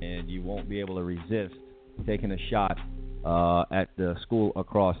 and you won't be able to resist taking a shot at the school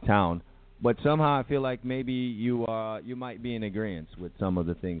across town. But somehow I feel like maybe you might be in agreement with some of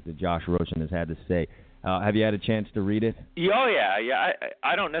the things that Josh Rosen has had to say. Have you had a chance to read it? Oh, yeah.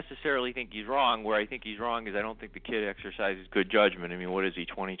 I don't necessarily think he's wrong. Where I think he's wrong is I don't think the kid exercises good judgment. I mean, what is he,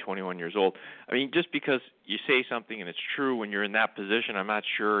 20, 21 years old? I mean, just because you say something and it's true when you're in that position, I'm not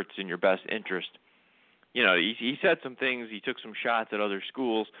sure it's in your best interest. You know, he said some things. He took some shots at other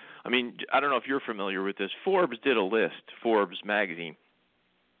schools. I mean, I don't know if you're familiar with this. Forbes did a list, Forbes magazine,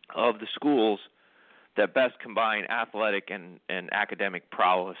 of the schools that best combine athletic and academic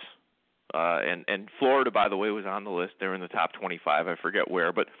prowess. And Florida, by the way, was on the list. They're in the top 25. I forget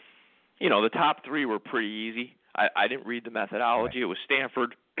where. But, you know, the top three were pretty easy. I didn't read the methodology. Right. It was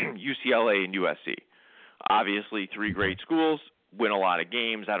Stanford, UCLA, and USC. Obviously, three great schools, win a lot of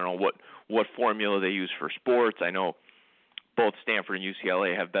games. I don't know what formula they use for sports. I know both Stanford and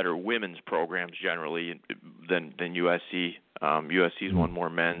UCLA have better women's programs generally than USC. USC's won more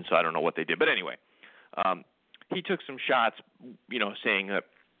men, so I don't know what they did. But anyway, he took some shots, you know, saying that,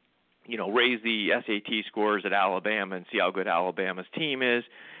 you know, raise the SAT scores at Alabama and see how good Alabama's team is.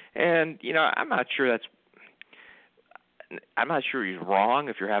 And, you know, I'm not sure he's wrong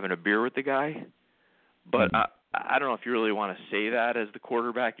if you're having a beer with the guy. But I don't know if you really want to say that as the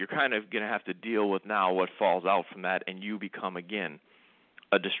quarterback. You're kind of going to have to deal with now what falls out from that, and you become, again,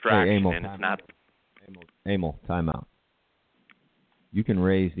 a distraction. Hey, Emil, and it's not. Emil, time out. You can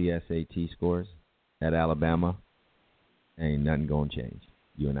raise the SAT scores at Alabama. Ain't nothing going to change.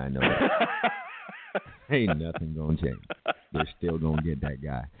 You and I know that. Ain't nothing going to change. They're still going to get that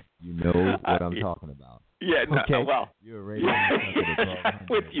guy. You know what I'm talking about. Yeah, no, okay? Well, you're raising I'm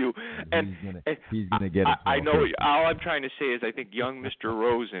with you. And he's gonna get it. I know. All I'm trying to say is I think young Mr.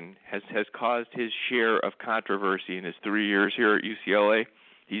 Rosen has caused his share of controversy in his 3 years here at UCLA.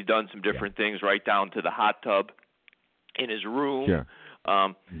 He's done some different things, right down to the hot tub in his room. Sure.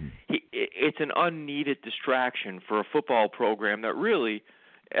 It's an unneeded distraction for a football program that really,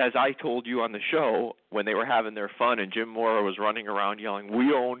 as I told you on the show when they were having their fun and Jim Mora was running around yelling,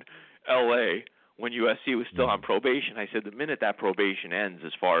 "We own L.A." when USC was still on probation, I said the minute that probation ends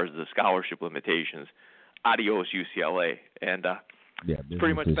as far as the scholarship limitations, adios UCLA. And it's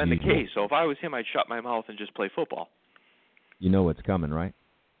pretty much been the case. So if I was him, I'd shut my mouth and just play football. You know what's coming, right?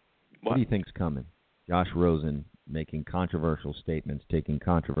 What do you think's coming? Josh Rosen making controversial statements, taking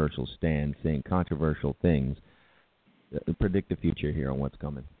controversial stands, saying controversial things. Predict the future here on what's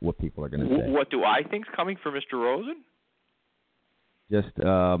coming, what people are going to say. What do I think's coming for Mr. Rosen? Just,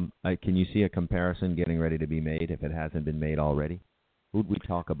 can you see a comparison getting ready to be made if it hasn't been made already? Who'd we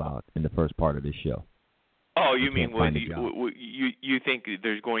talk about in the first part of this show? Oh, you He mean can't find a job. you think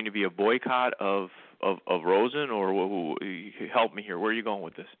there's going to be a boycott of Rosen, or help me here? Where are you going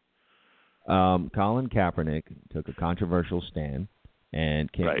with this? Colin Kaepernick took a controversial stand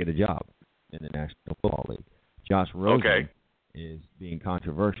and can't get a job in the National Football League. Josh Rosen is being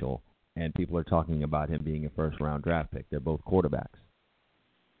controversial, and people are talking about him being a first-round draft pick. They're both quarterbacks.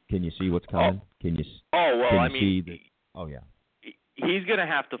 Can you see what's coming? Can you? See that? Oh, yeah. He's going to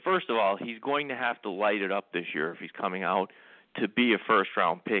have to. First of all, he's going to have to light it up this year if he's coming out to be a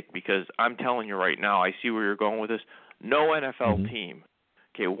first-round pick. Because I'm telling you right now, I see where you're going with this. No NFL team,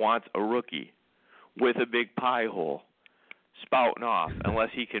 wants a rookie with a big pie hole spouting off unless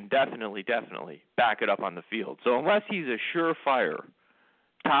he can definitely back it up on the field. So unless he's a surefire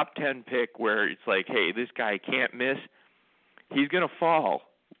top 10 pick where it's like, hey, this guy can't miss, he's going to fall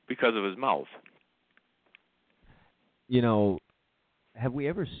because of his mouth. You know, have we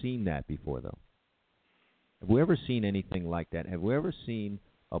ever seen that before, though? Have we ever seen anything like that? Have we ever seen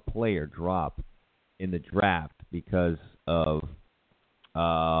a player drop in the draft because of,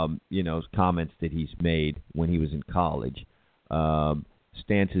 comments that he's made when he was in college,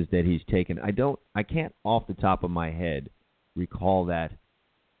 stances that he's taken? I can't off the top of my head recall that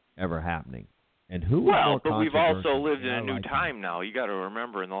ever happening. And who? Well, but we've also lived in a new time now. You got to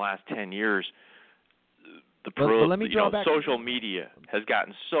remember, in the last 10 years, social media has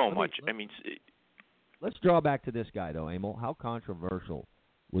gotten so much. Let's draw back to this guy, though, Emil. How controversial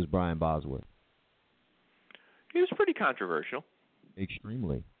was Brian Bosworth? He was pretty controversial.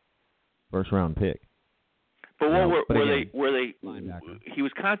 Extremely. First-round pick. But he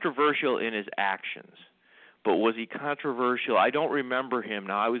was controversial in his actions. But was he controversial? I don't remember him.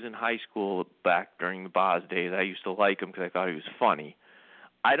 Now, I was in high school back during the Boz days. I used to like him because I thought he was funny.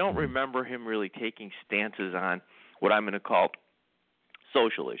 I don't remember him really taking stances on what I'm going to call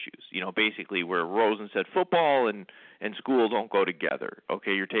social issues. Basically where Rosen said football and school don't go together.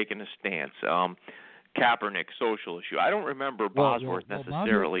 Okay, you're taking a stance. Kaepernick, social issue. I don't remember Bosworth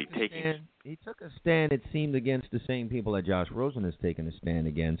necessarily taking. He took a stand, it seemed, against the same people that Josh Rosen has taken a stand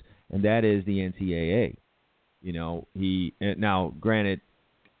against, and that is the NCAA. Now, granted,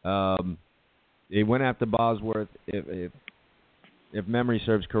 they went after Bosworth, if memory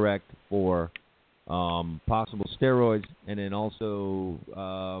serves correct, for possible steroids, and then also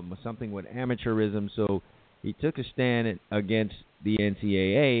something with amateurism. So he took a stand against the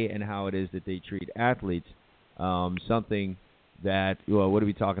NCAA and how it is that they treat athletes. Something that, what are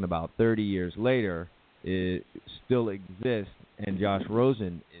we talking about? 30 years later, it still exists, and Josh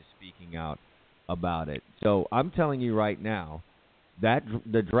Rosen is speaking out about it. So I'm telling you right now that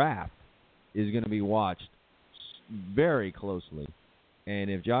the draft is going to be watched very closely.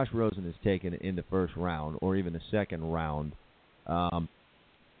 And if Josh Rosen is taken in the first round or even the second round,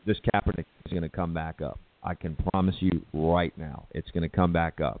 this Kaepernick is going to come back up. I can promise you right now it's going to come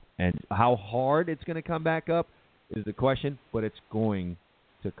back up. And how hard it's going to come back up is the question, but it's going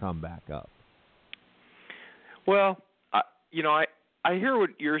to come back up. Well, I hear what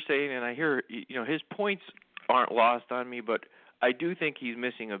you're saying, and I hear, his points aren't lost on me, but I do think he's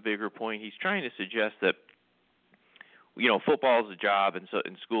missing a bigger point. He's trying to suggest that, football is a job and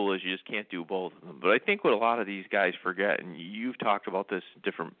school is, you just can't do both of them. But I think what a lot of these guys forget, and you've talked about this at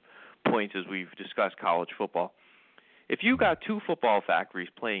different points as we've discussed college football, if you got two football factories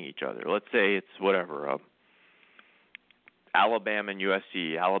playing each other, let's say it's whatever, Alabama and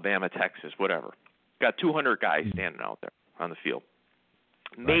USC, Alabama, Texas, whatever, got 200 guys standing out there on the field.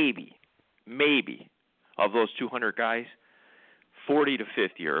 Maybe of those 200 guys, 40 to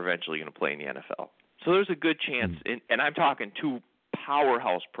 50 are eventually going to play in the NFL. So there's a good chance, and I'm talking two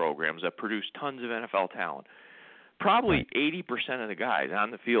powerhouse programs that produce tons of NFL talent. Probably 80% of the guys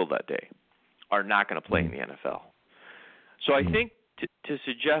on the field that day are not going to play in the NFL. So I think to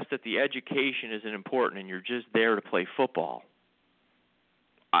suggest that the education isn't important and you're just there to play football,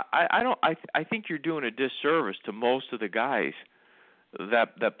 I think you're doing a disservice to most of the guys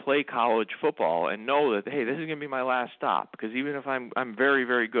that play college football and know that, hey, this is going to be my last stop, because even if I'm very,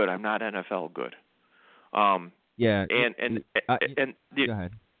 very good, I'm not NFL good. Go ahead.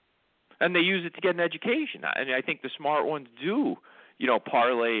 And they use it to get an education. And I think the smart ones do,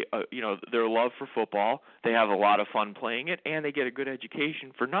 parlay, their love for football. They have a lot of fun playing it, and they get a good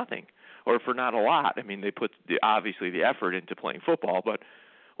education for nothing, or for not a lot. I mean, they put obviously the effort into playing football, but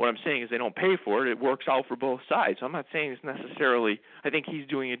what I'm saying is they don't pay for it. It works out for both sides. So I'm not saying it's necessarily – I think he's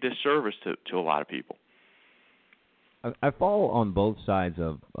doing a disservice to a lot of people. I follow on both sides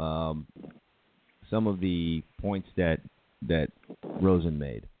of some of the points that Rosen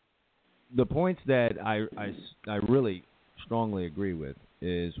made. The points that I really strongly agree with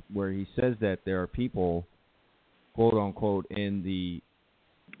is where he says that there are people quote unquote, in the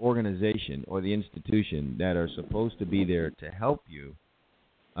organization or the institution that are supposed to be there to help you,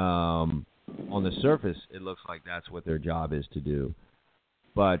 on the surface, it looks like that's what their job is to do.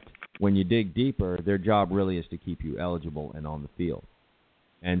 But when you dig deeper, their job really is to keep you eligible and on the field.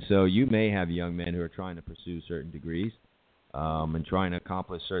 And so you may have young men who are trying to pursue certain degrees and trying to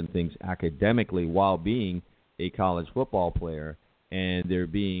accomplish certain things academically while being a college football player, and they're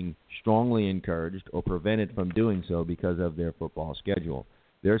being strongly encouraged or prevented from doing so because of their football schedule.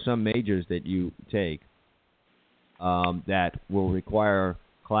 There are some majors that you take that will require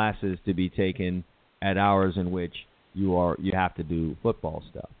classes to be taken at hours in which you have to do football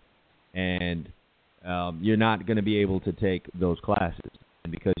stuff, and you're not going to be able to take those classes.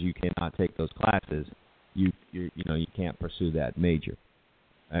 And because you cannot take those classes, you can't pursue that major.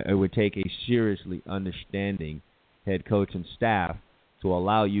 It would take a seriously understanding head coach and staff to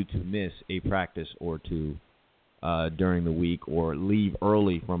allow you to miss a practice or two during the week, or leave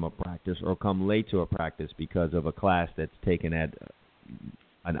early from a practice, or come late to a practice because of a class that's taken at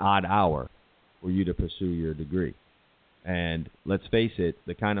an odd hour for you to pursue your degree. And let's face it,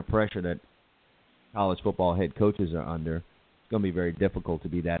 the kind of pressure that college football head coaches are under, it's going to be very difficult to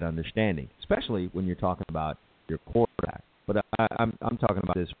be that understanding, especially when you're talking about your quarterback. But I'm talking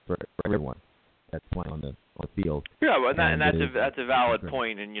about this for everyone that's playing on the field. Yeah, well, that's a valid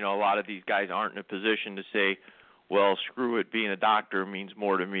point, and a lot of these guys aren't in a position to say, well, screw it, being a doctor means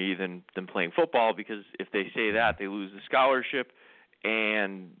more to me than playing football, because if they say that, they lose the scholarship,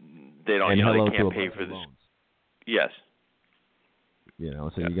 and they don't, they can't pay for this. Yes.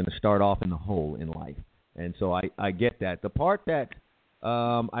 So you're going to start off in the hole in life, and so I get that. The part that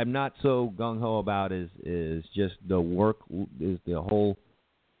I'm not so gung ho about is just the whole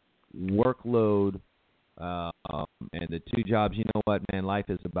workload and the two jobs. You know what, man? Life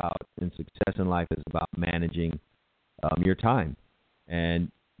is about, and success in life is about managing your time.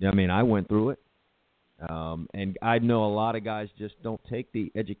 And I went through it, and I know a lot of guys just don't take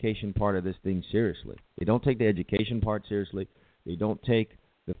the education part of this thing seriously. They don't take the education part seriously. They don't take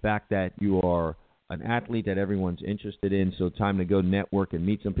the fact that you are an athlete that everyone's interested in, so time to go network and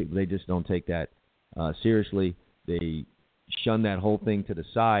meet some people. They just don't take that seriously. They shun that whole thing to the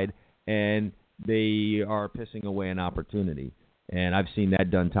side, and they are pissing away an opportunity. And I've seen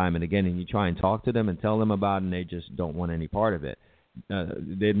that done time and again, and you try and talk to them and tell them about it, and they just don't want any part of it.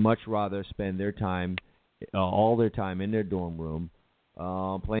 They'd much rather spend their time, all their time in their dorm room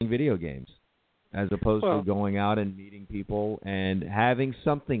playing video games, as opposed to going out and meeting people and having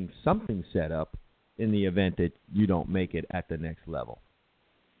something set up in the event that you don't make it at the next level.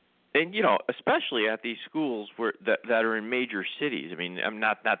 And especially at these schools that are in major cities. I'm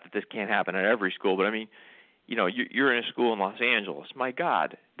not that this can't happen at every school, but you're in a school in Los Angeles. My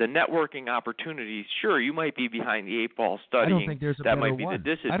God, the networking opportunities. Sure, you might be behind the eight ball studying. I don't think there's a that better might be one. the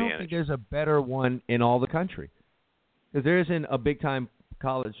disadvantage. I don't think there's a better one in all the country, because there isn't a big time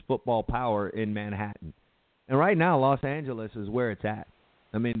college football power in Manhattan, and right now Los Angeles is where it's at.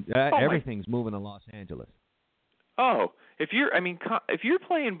 Everything's moving to Los Angeles. Oh, if you're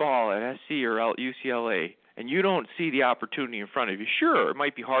playing ball at SC or UCLA and you don't see the opportunity in front of you, sure, it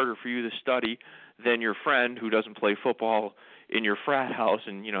might be harder for you to study than your friend who doesn't play football in your frat house,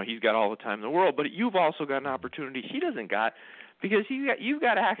 and he's got all the time in the world. But you've also got an opportunity he doesn't got, because you've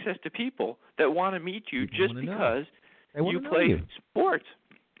got access to people that want to meet you just because you play sports.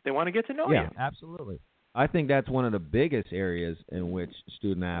 They want to get to know you. Yeah, absolutely. I think that's one of the biggest areas in which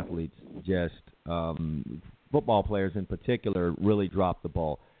student athletes, just football players in particular, really drop the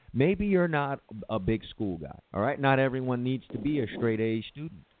ball. Maybe you're not a big school guy, all right? Not everyone needs to be a straight-A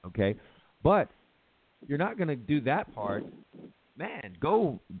student, okay? But you're not going to do that part. Man,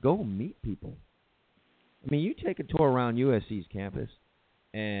 go meet people. You take a tour around USC's campus,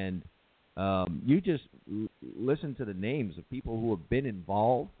 and you just listen to the names of people who have been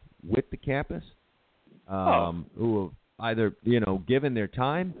involved with the campus, who have either given their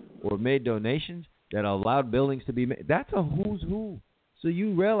time or made donations that allowed buildings to be made. That's a who's who. So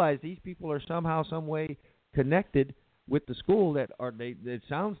you realize these people are somehow, some way connected with the school. It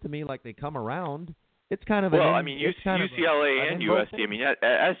sounds to me like they come around. It's kind of UCLA and USC.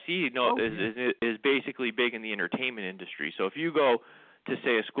 SC is basically big in the entertainment industry. So if you go to,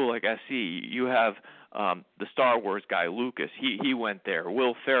 say, a school like SC, you have the Star Wars guy, Lucas. He went there.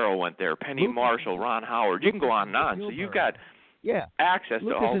 Will Ferrell went there. Penny Marshall, Ron Howard. You can go on and on. So you've got access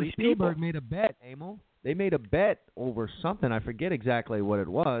to all these people. Spielberg made a bet, Emil. They made a bet over something. I forget exactly what it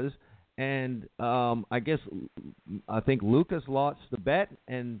was. And I think Lucas lost the bet,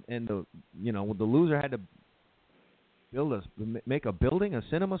 and the loser had to make a building, a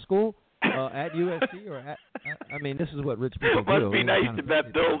cinema school, at USC or at? I mean, this is what rich people do. Must be nice to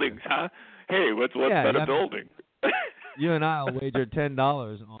bet buildings, huh? Hey, what's bet a building? You and I will wager $10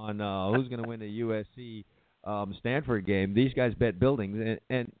 on who's going to win the USC Stanford game. These guys bet buildings,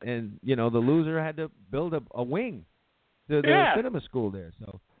 and you know the loser had to build a wing to the cinema school there.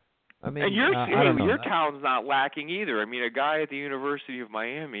 So. I mean, and your town's not lacking either. I mean, a guy at the University of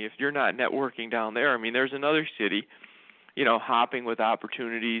Miami, if you're not networking down there, I mean, there's another city, you know, hopping with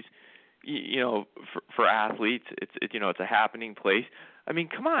opportunities, you know, for athletes. It's a happening place. I mean,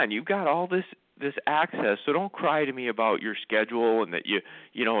 come on, you've got all this access, so don't cry to me about your schedule and that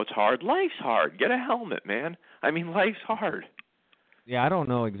you know it's hard. Life's hard. Get a helmet, man. I mean, life's hard. Yeah, I don't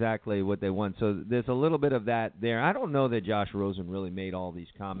know exactly what they want. So there's a little bit of that there. I don't know that Josh Rosen really made all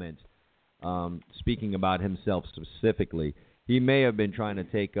these comments. Speaking about himself specifically, he may have been trying to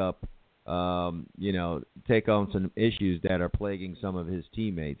take on some issues that are plaguing some of his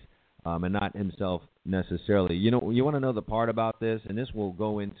teammates, and not himself necessarily. You know, you want to know the part about this, and this will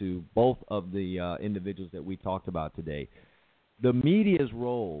go into both of the individuals that we talked about today. The media's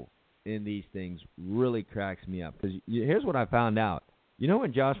role in these things really cracks me up, because here's what I found out. You know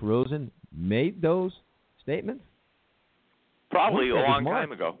when Josh Rosen made those statements? Probably a long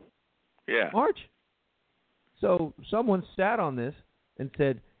time ago. Yeah. March. So someone sat on this and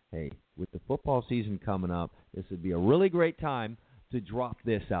said, hey, with the football season coming up, this would be a really great time to drop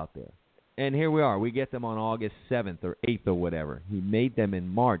this out there. And here we are. We get them on August 7th or 8th or whatever. He made them in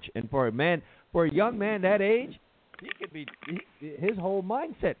March. And for a young man that age, his whole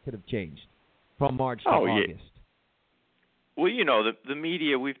mindset could have changed from March to August. Yeah. Well, you know, the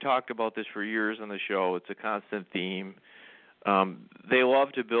media, we've talked about this for years on the show. It's a constant theme. They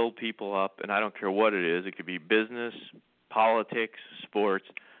love to build people up, and I don't care what it is. It could be business, politics, sports.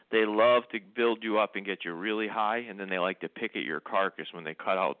 They love to build you up and get you really high, and then they like to pick at your carcass when they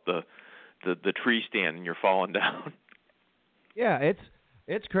cut out the tree stand and you're falling down. Yeah,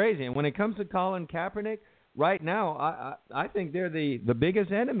 it's crazy. And when it comes to Colin Kaepernick, right now, I think they're the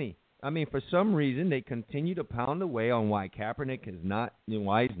biggest enemy. I mean, for some reason, they continue to pound away on why Kaepernick is not,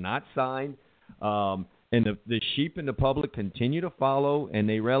 why he's not signed. And the sheep in the public continue to follow, and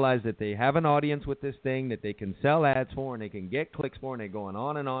they realize that they have an audience with this thing that they can sell ads for and they can get clicks for, and they're going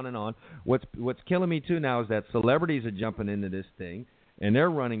on and on and on. What's killing me, too, now is that celebrities are jumping into this thing, and they're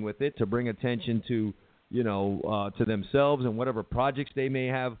running with it to bring attention to, to themselves and whatever projects they may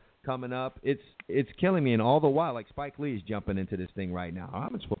have coming up. It's killing me, and all the while, like Spike Lee's jumping into this thing right now. How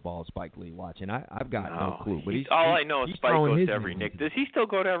much football is Spike Lee watching? I've got no clue. But I know is Spike goes to every Knicks. Does he still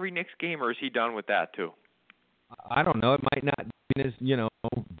go to every Knicks game, or is he done with that too? I don't know. It might not be in his,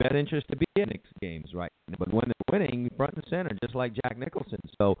 best interest to be in Knicks games right now. But when they're winning, front and center, just like Jack Nicholson.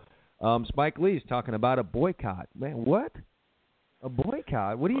 So Spike Lee's talking about a boycott. Man, what? A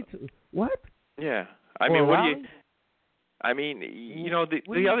boycott? What do you? What? Yeah. I mean, what do you? I mean,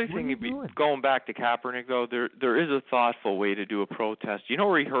 the other thing, going back to Kaepernick, though, there is a thoughtful way to do a protest. You know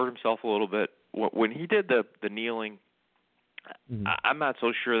where he hurt himself a little bit? When he did the kneeling, I'm not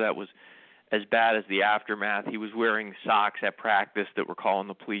so sure that was as bad as the aftermath. He was wearing socks at practice that were calling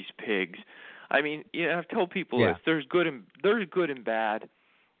the police pigs. I mean, I've told people this. There's good and bad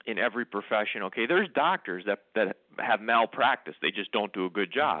in every profession, okay? There's doctors that have malpractice. They just don't do a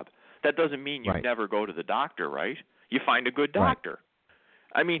good job. That doesn't mean you never go to the doctor, right? You find a good doctor.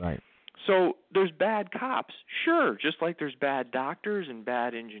 I mean, so there's bad cops, sure, just like there's bad doctors and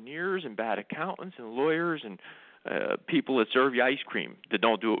bad engineers and bad accountants and lawyers and people that serve you ice cream that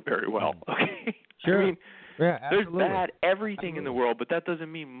don't do it very well, okay? Sure. I mean, there's bad everything in the world, but that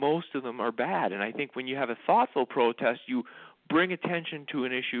doesn't mean most of them are bad. And I think when you have a thoughtful protest, you bring attention to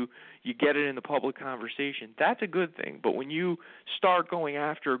an issue, you get it in the public conversation. That's a good thing. But when you start going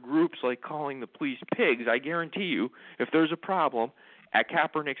after groups like calling the police pigs, I guarantee you, if there's a problem at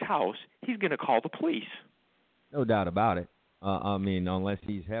Kaepernick's house, he's going to call the police. No doubt about it. I mean, unless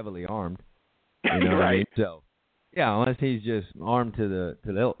he's heavily armed. You know what I mean? So, yeah, unless he's just armed to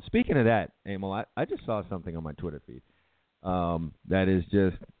the. Speaking of that, Emil, I just saw something on my Twitter feed that is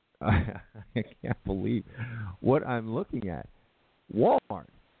just I can't believe what I'm looking at. Walmart.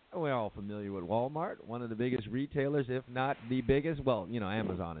 We're all familiar with Walmart, one of the biggest retailers, if not the biggest. Well,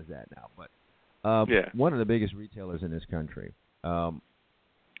 Amazon is that now, but one of the biggest retailers in this country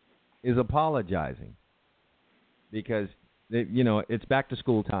is apologizing because it's back to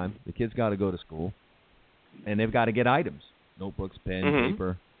school time. The kids got to go to school, and they've got to get items: notebooks, pen,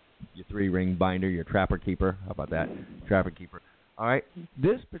 paper, your 3-ring binder, your Trapper Keeper. How about that, Trapper Keeper? All right,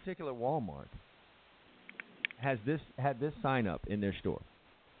 this particular Walmart had this sign up in their store.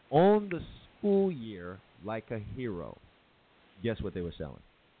 On the school year like a hero. Guess what they were selling?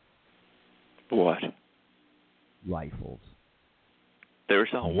 What? Rifles. They were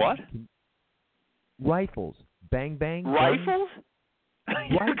selling what? Rifles. Bang, bang. Rifles?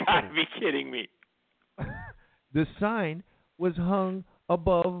 You Rifles. gotta be kidding me. The sign was hung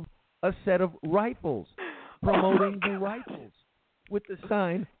above a set of rifles, promoting the rifles, with the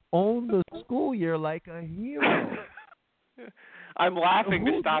sign, "Own the school year like a hero." I'm laughing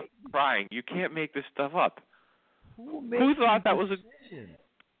to stop crying. You can't make this stuff up. Who thought that was a...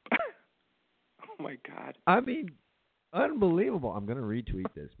 Oh, my God. I mean, unbelievable. I'm going to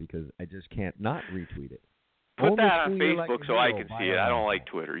retweet this because I just can't not retweet it. Put that on Facebook so I can see it. I don't like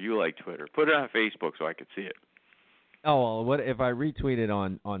Twitter. You like Twitter. Put it on Facebook so I can see it. Oh, well, what if I retweet it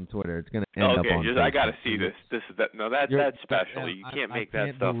on Twitter? It's going to end up on Facebook. I got to see this. That's special. You can't make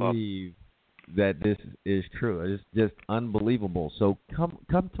that stuff up. I can't believe that this is true. It's just unbelievable. So come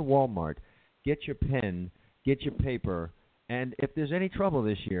to Walmart, get your pen, get your paper, and if there's any trouble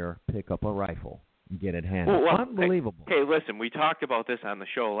this year, pick up a rifle and get it handled. Unbelievable. Hey, listen, we talked about this on the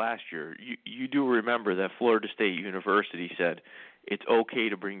show last year. You do remember that Florida State University said it's okay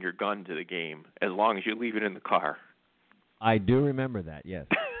to bring your gun to the game as long as you leave it in the car. I do remember that, yes.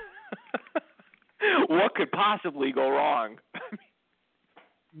 What could possibly go wrong?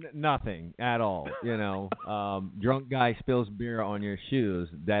 Nothing at all. Drunk guy spills beer on your shoes.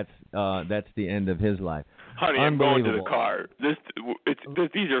 That's the end of his life. Honey, I'm going to the car.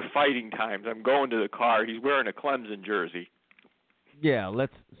 These are fighting times. I'm going to the car. He's wearing a Clemson jersey. Yeah,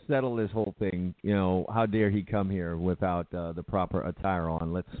 let's settle this whole thing. How dare he come here without the proper attire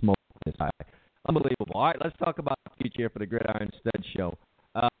on? Let's smoke this guy. Unbelievable. All right, let's talk about the future here for the Gridiron Studs show.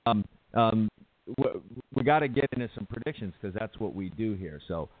 We got to get into some predictions because that's what we do here.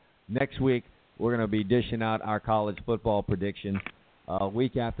 So next week, we're going to be dishing out our college football predictions.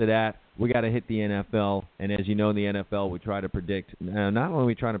 Week after that, we got to hit the NFL. And as you know, in the NFL, we try to predict, not only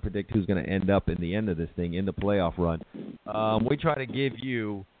we try to predict who's going to end up in the end of this thing, in the playoff run, we try to give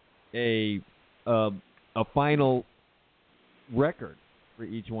you a final record for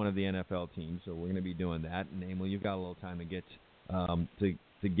each one of the NFL teams. So we're going to be doing that. And Emil, you've got a little time to get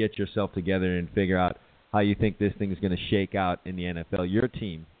to get yourself together and figure out how you think this thing is going to shake out in the NFL. Your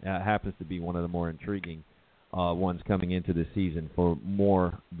team happens to be one of the more intriguing ones coming into the season for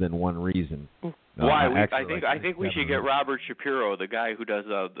more than one reason. Why? I think we should get Robert Shapiro, the guy who does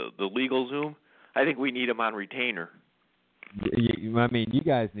the legal Zoom. I think we need him on retainer. I mean, you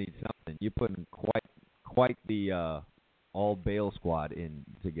guys need something. You're putting quite the all bail squad in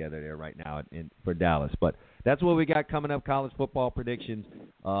together there right now for Dallas. But that's what we got coming up: college football predictions,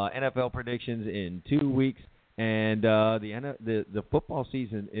 NFL predictions in 2 weeks, and the football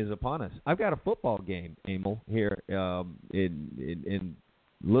season is upon us. I've got a football game, Emil, here in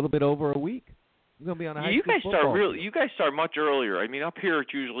a little bit over a week. We're gonna be on a high school football. You guys start much earlier. I mean, up here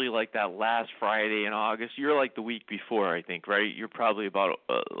it's usually like that last Friday in August. You're like the week before, I think, right? You're probably about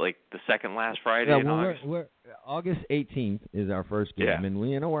like the second last Friday in August. We're August 18th is our first game, and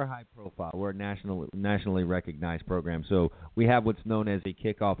we're high profile. We're a nationally recognized program, so we have what's known as a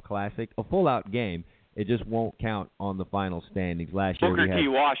kickoff classic, a full out game. It just won't count on the final standings. Last year Booker T.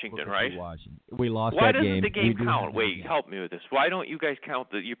 Washington, right? We lost Why that game. Why doesn't the game count? Wait, help me with this. Why don't you guys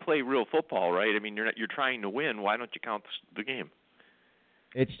count that you play real football, right? I mean, you're trying to win. Why don't you count the game?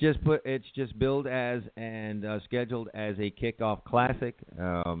 It's just billed as and scheduled as a kickoff classic.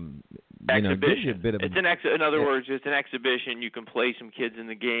 Exhibition. In other words, it's an exhibition. You can play some kids in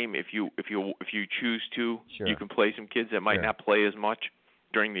the game if you choose to. Sure. You can play some kids that might not play as much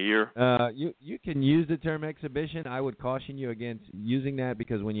during the year. You can use the term exhibition. I would caution you against using that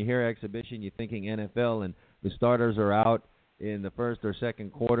because when you hear exhibition, you're thinking NFL and the starters are out in the first or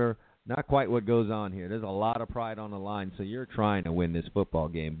second quarter. Not quite what goes on here. There's a lot of pride on the line, so you're trying to win this football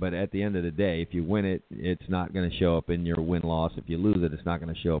game. But at the end of the day, if you win it, it's not going to show up in your win-loss. If you lose it, it's not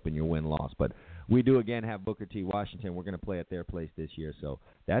going to show up in your win-loss. But we do, again, have Booker T. Washington. We're going to play at their place this year. So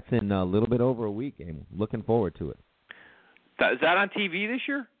that's in a little bit over a week, and looking forward to it. Is that on TV this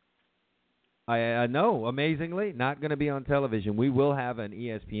year? I know, amazingly, not going to be on television. We will have an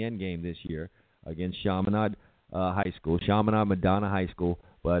ESPN game this year against Chaminade High School, Chaminade Madonna High School.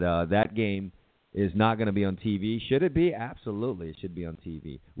 But that game is not going to be on TV. Should it be? Absolutely, it should be on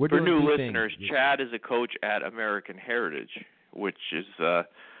TV. For new listeners, Chad is a coach at American Heritage, which is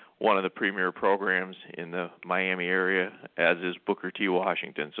one of the premier programs in the Miami area, as is Booker T.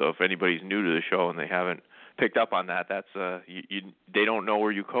 Washington. So if anybody's new to the show and they haven't picked up on that, that's they don't know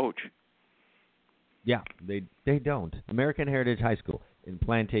where you coach. Yeah, they don't. American Heritage High School in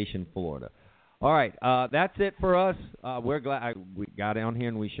Plantation, Florida. All right, that's it for us. We're glad we got on here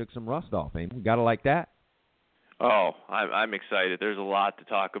and we shook some rust off. We got to like that. Oh, I'm excited. There's a lot to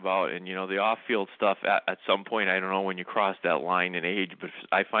talk about, and the off-field stuff. At some point, I don't know when you cross that line in age, but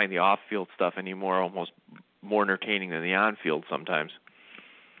I find the off-field stuff anymore almost more entertaining than the on-field sometimes.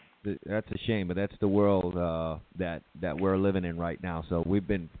 That's a shame, but that's the world that we're living in right now. So we've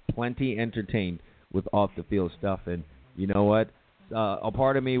been plenty entertained with off-the-field stuff, and you know what? A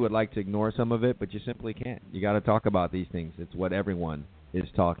part of me would like to ignore some of it, but you simply can't. You got to talk about these things. It's what everyone is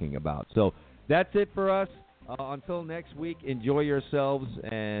talking about. So that's it for us. Until next week, enjoy yourselves,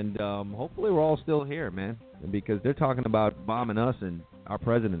 and hopefully we're all still here, man, because they're talking about bombing us, and our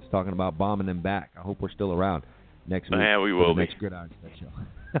president's talking about bombing them back. I hope we're still around next week. Yeah, we will be. Next Gridiron Studs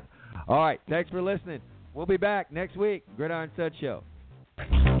Show. All right, thanks for listening. We'll be back next week, Gridiron Studs Show.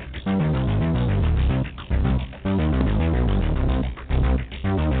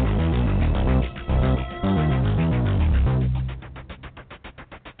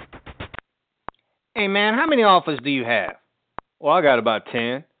 Hey, man, how many offers do you have? Well, I got about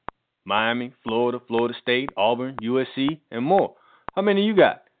 10. Miami, Florida, Florida State, Auburn, USC, and more. How many you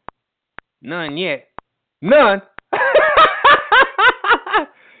got? None yet. None?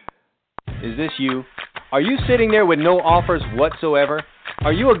 Is this you? Are you sitting there with no offers whatsoever?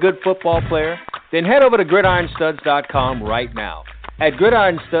 Are you a good football player? Then head over to GridironStuds.com right now. At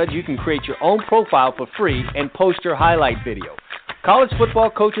Gridiron Studs, you can create your own profile for free and post your highlight video. College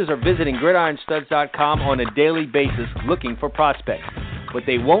football coaches are visiting GridironStuds.com on a daily basis looking for prospects, but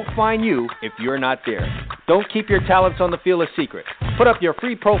they won't find you if you're not there. Don't keep your talents on the field a secret. Put up your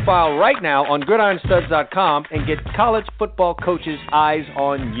free profile right now on GridironStuds.com and get college football coaches' eyes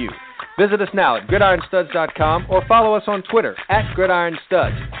on you. Visit us now at GridironStuds.com or follow us on Twitter at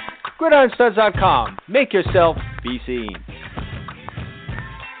GridironStuds. GridironStuds.com. Make yourself be seen.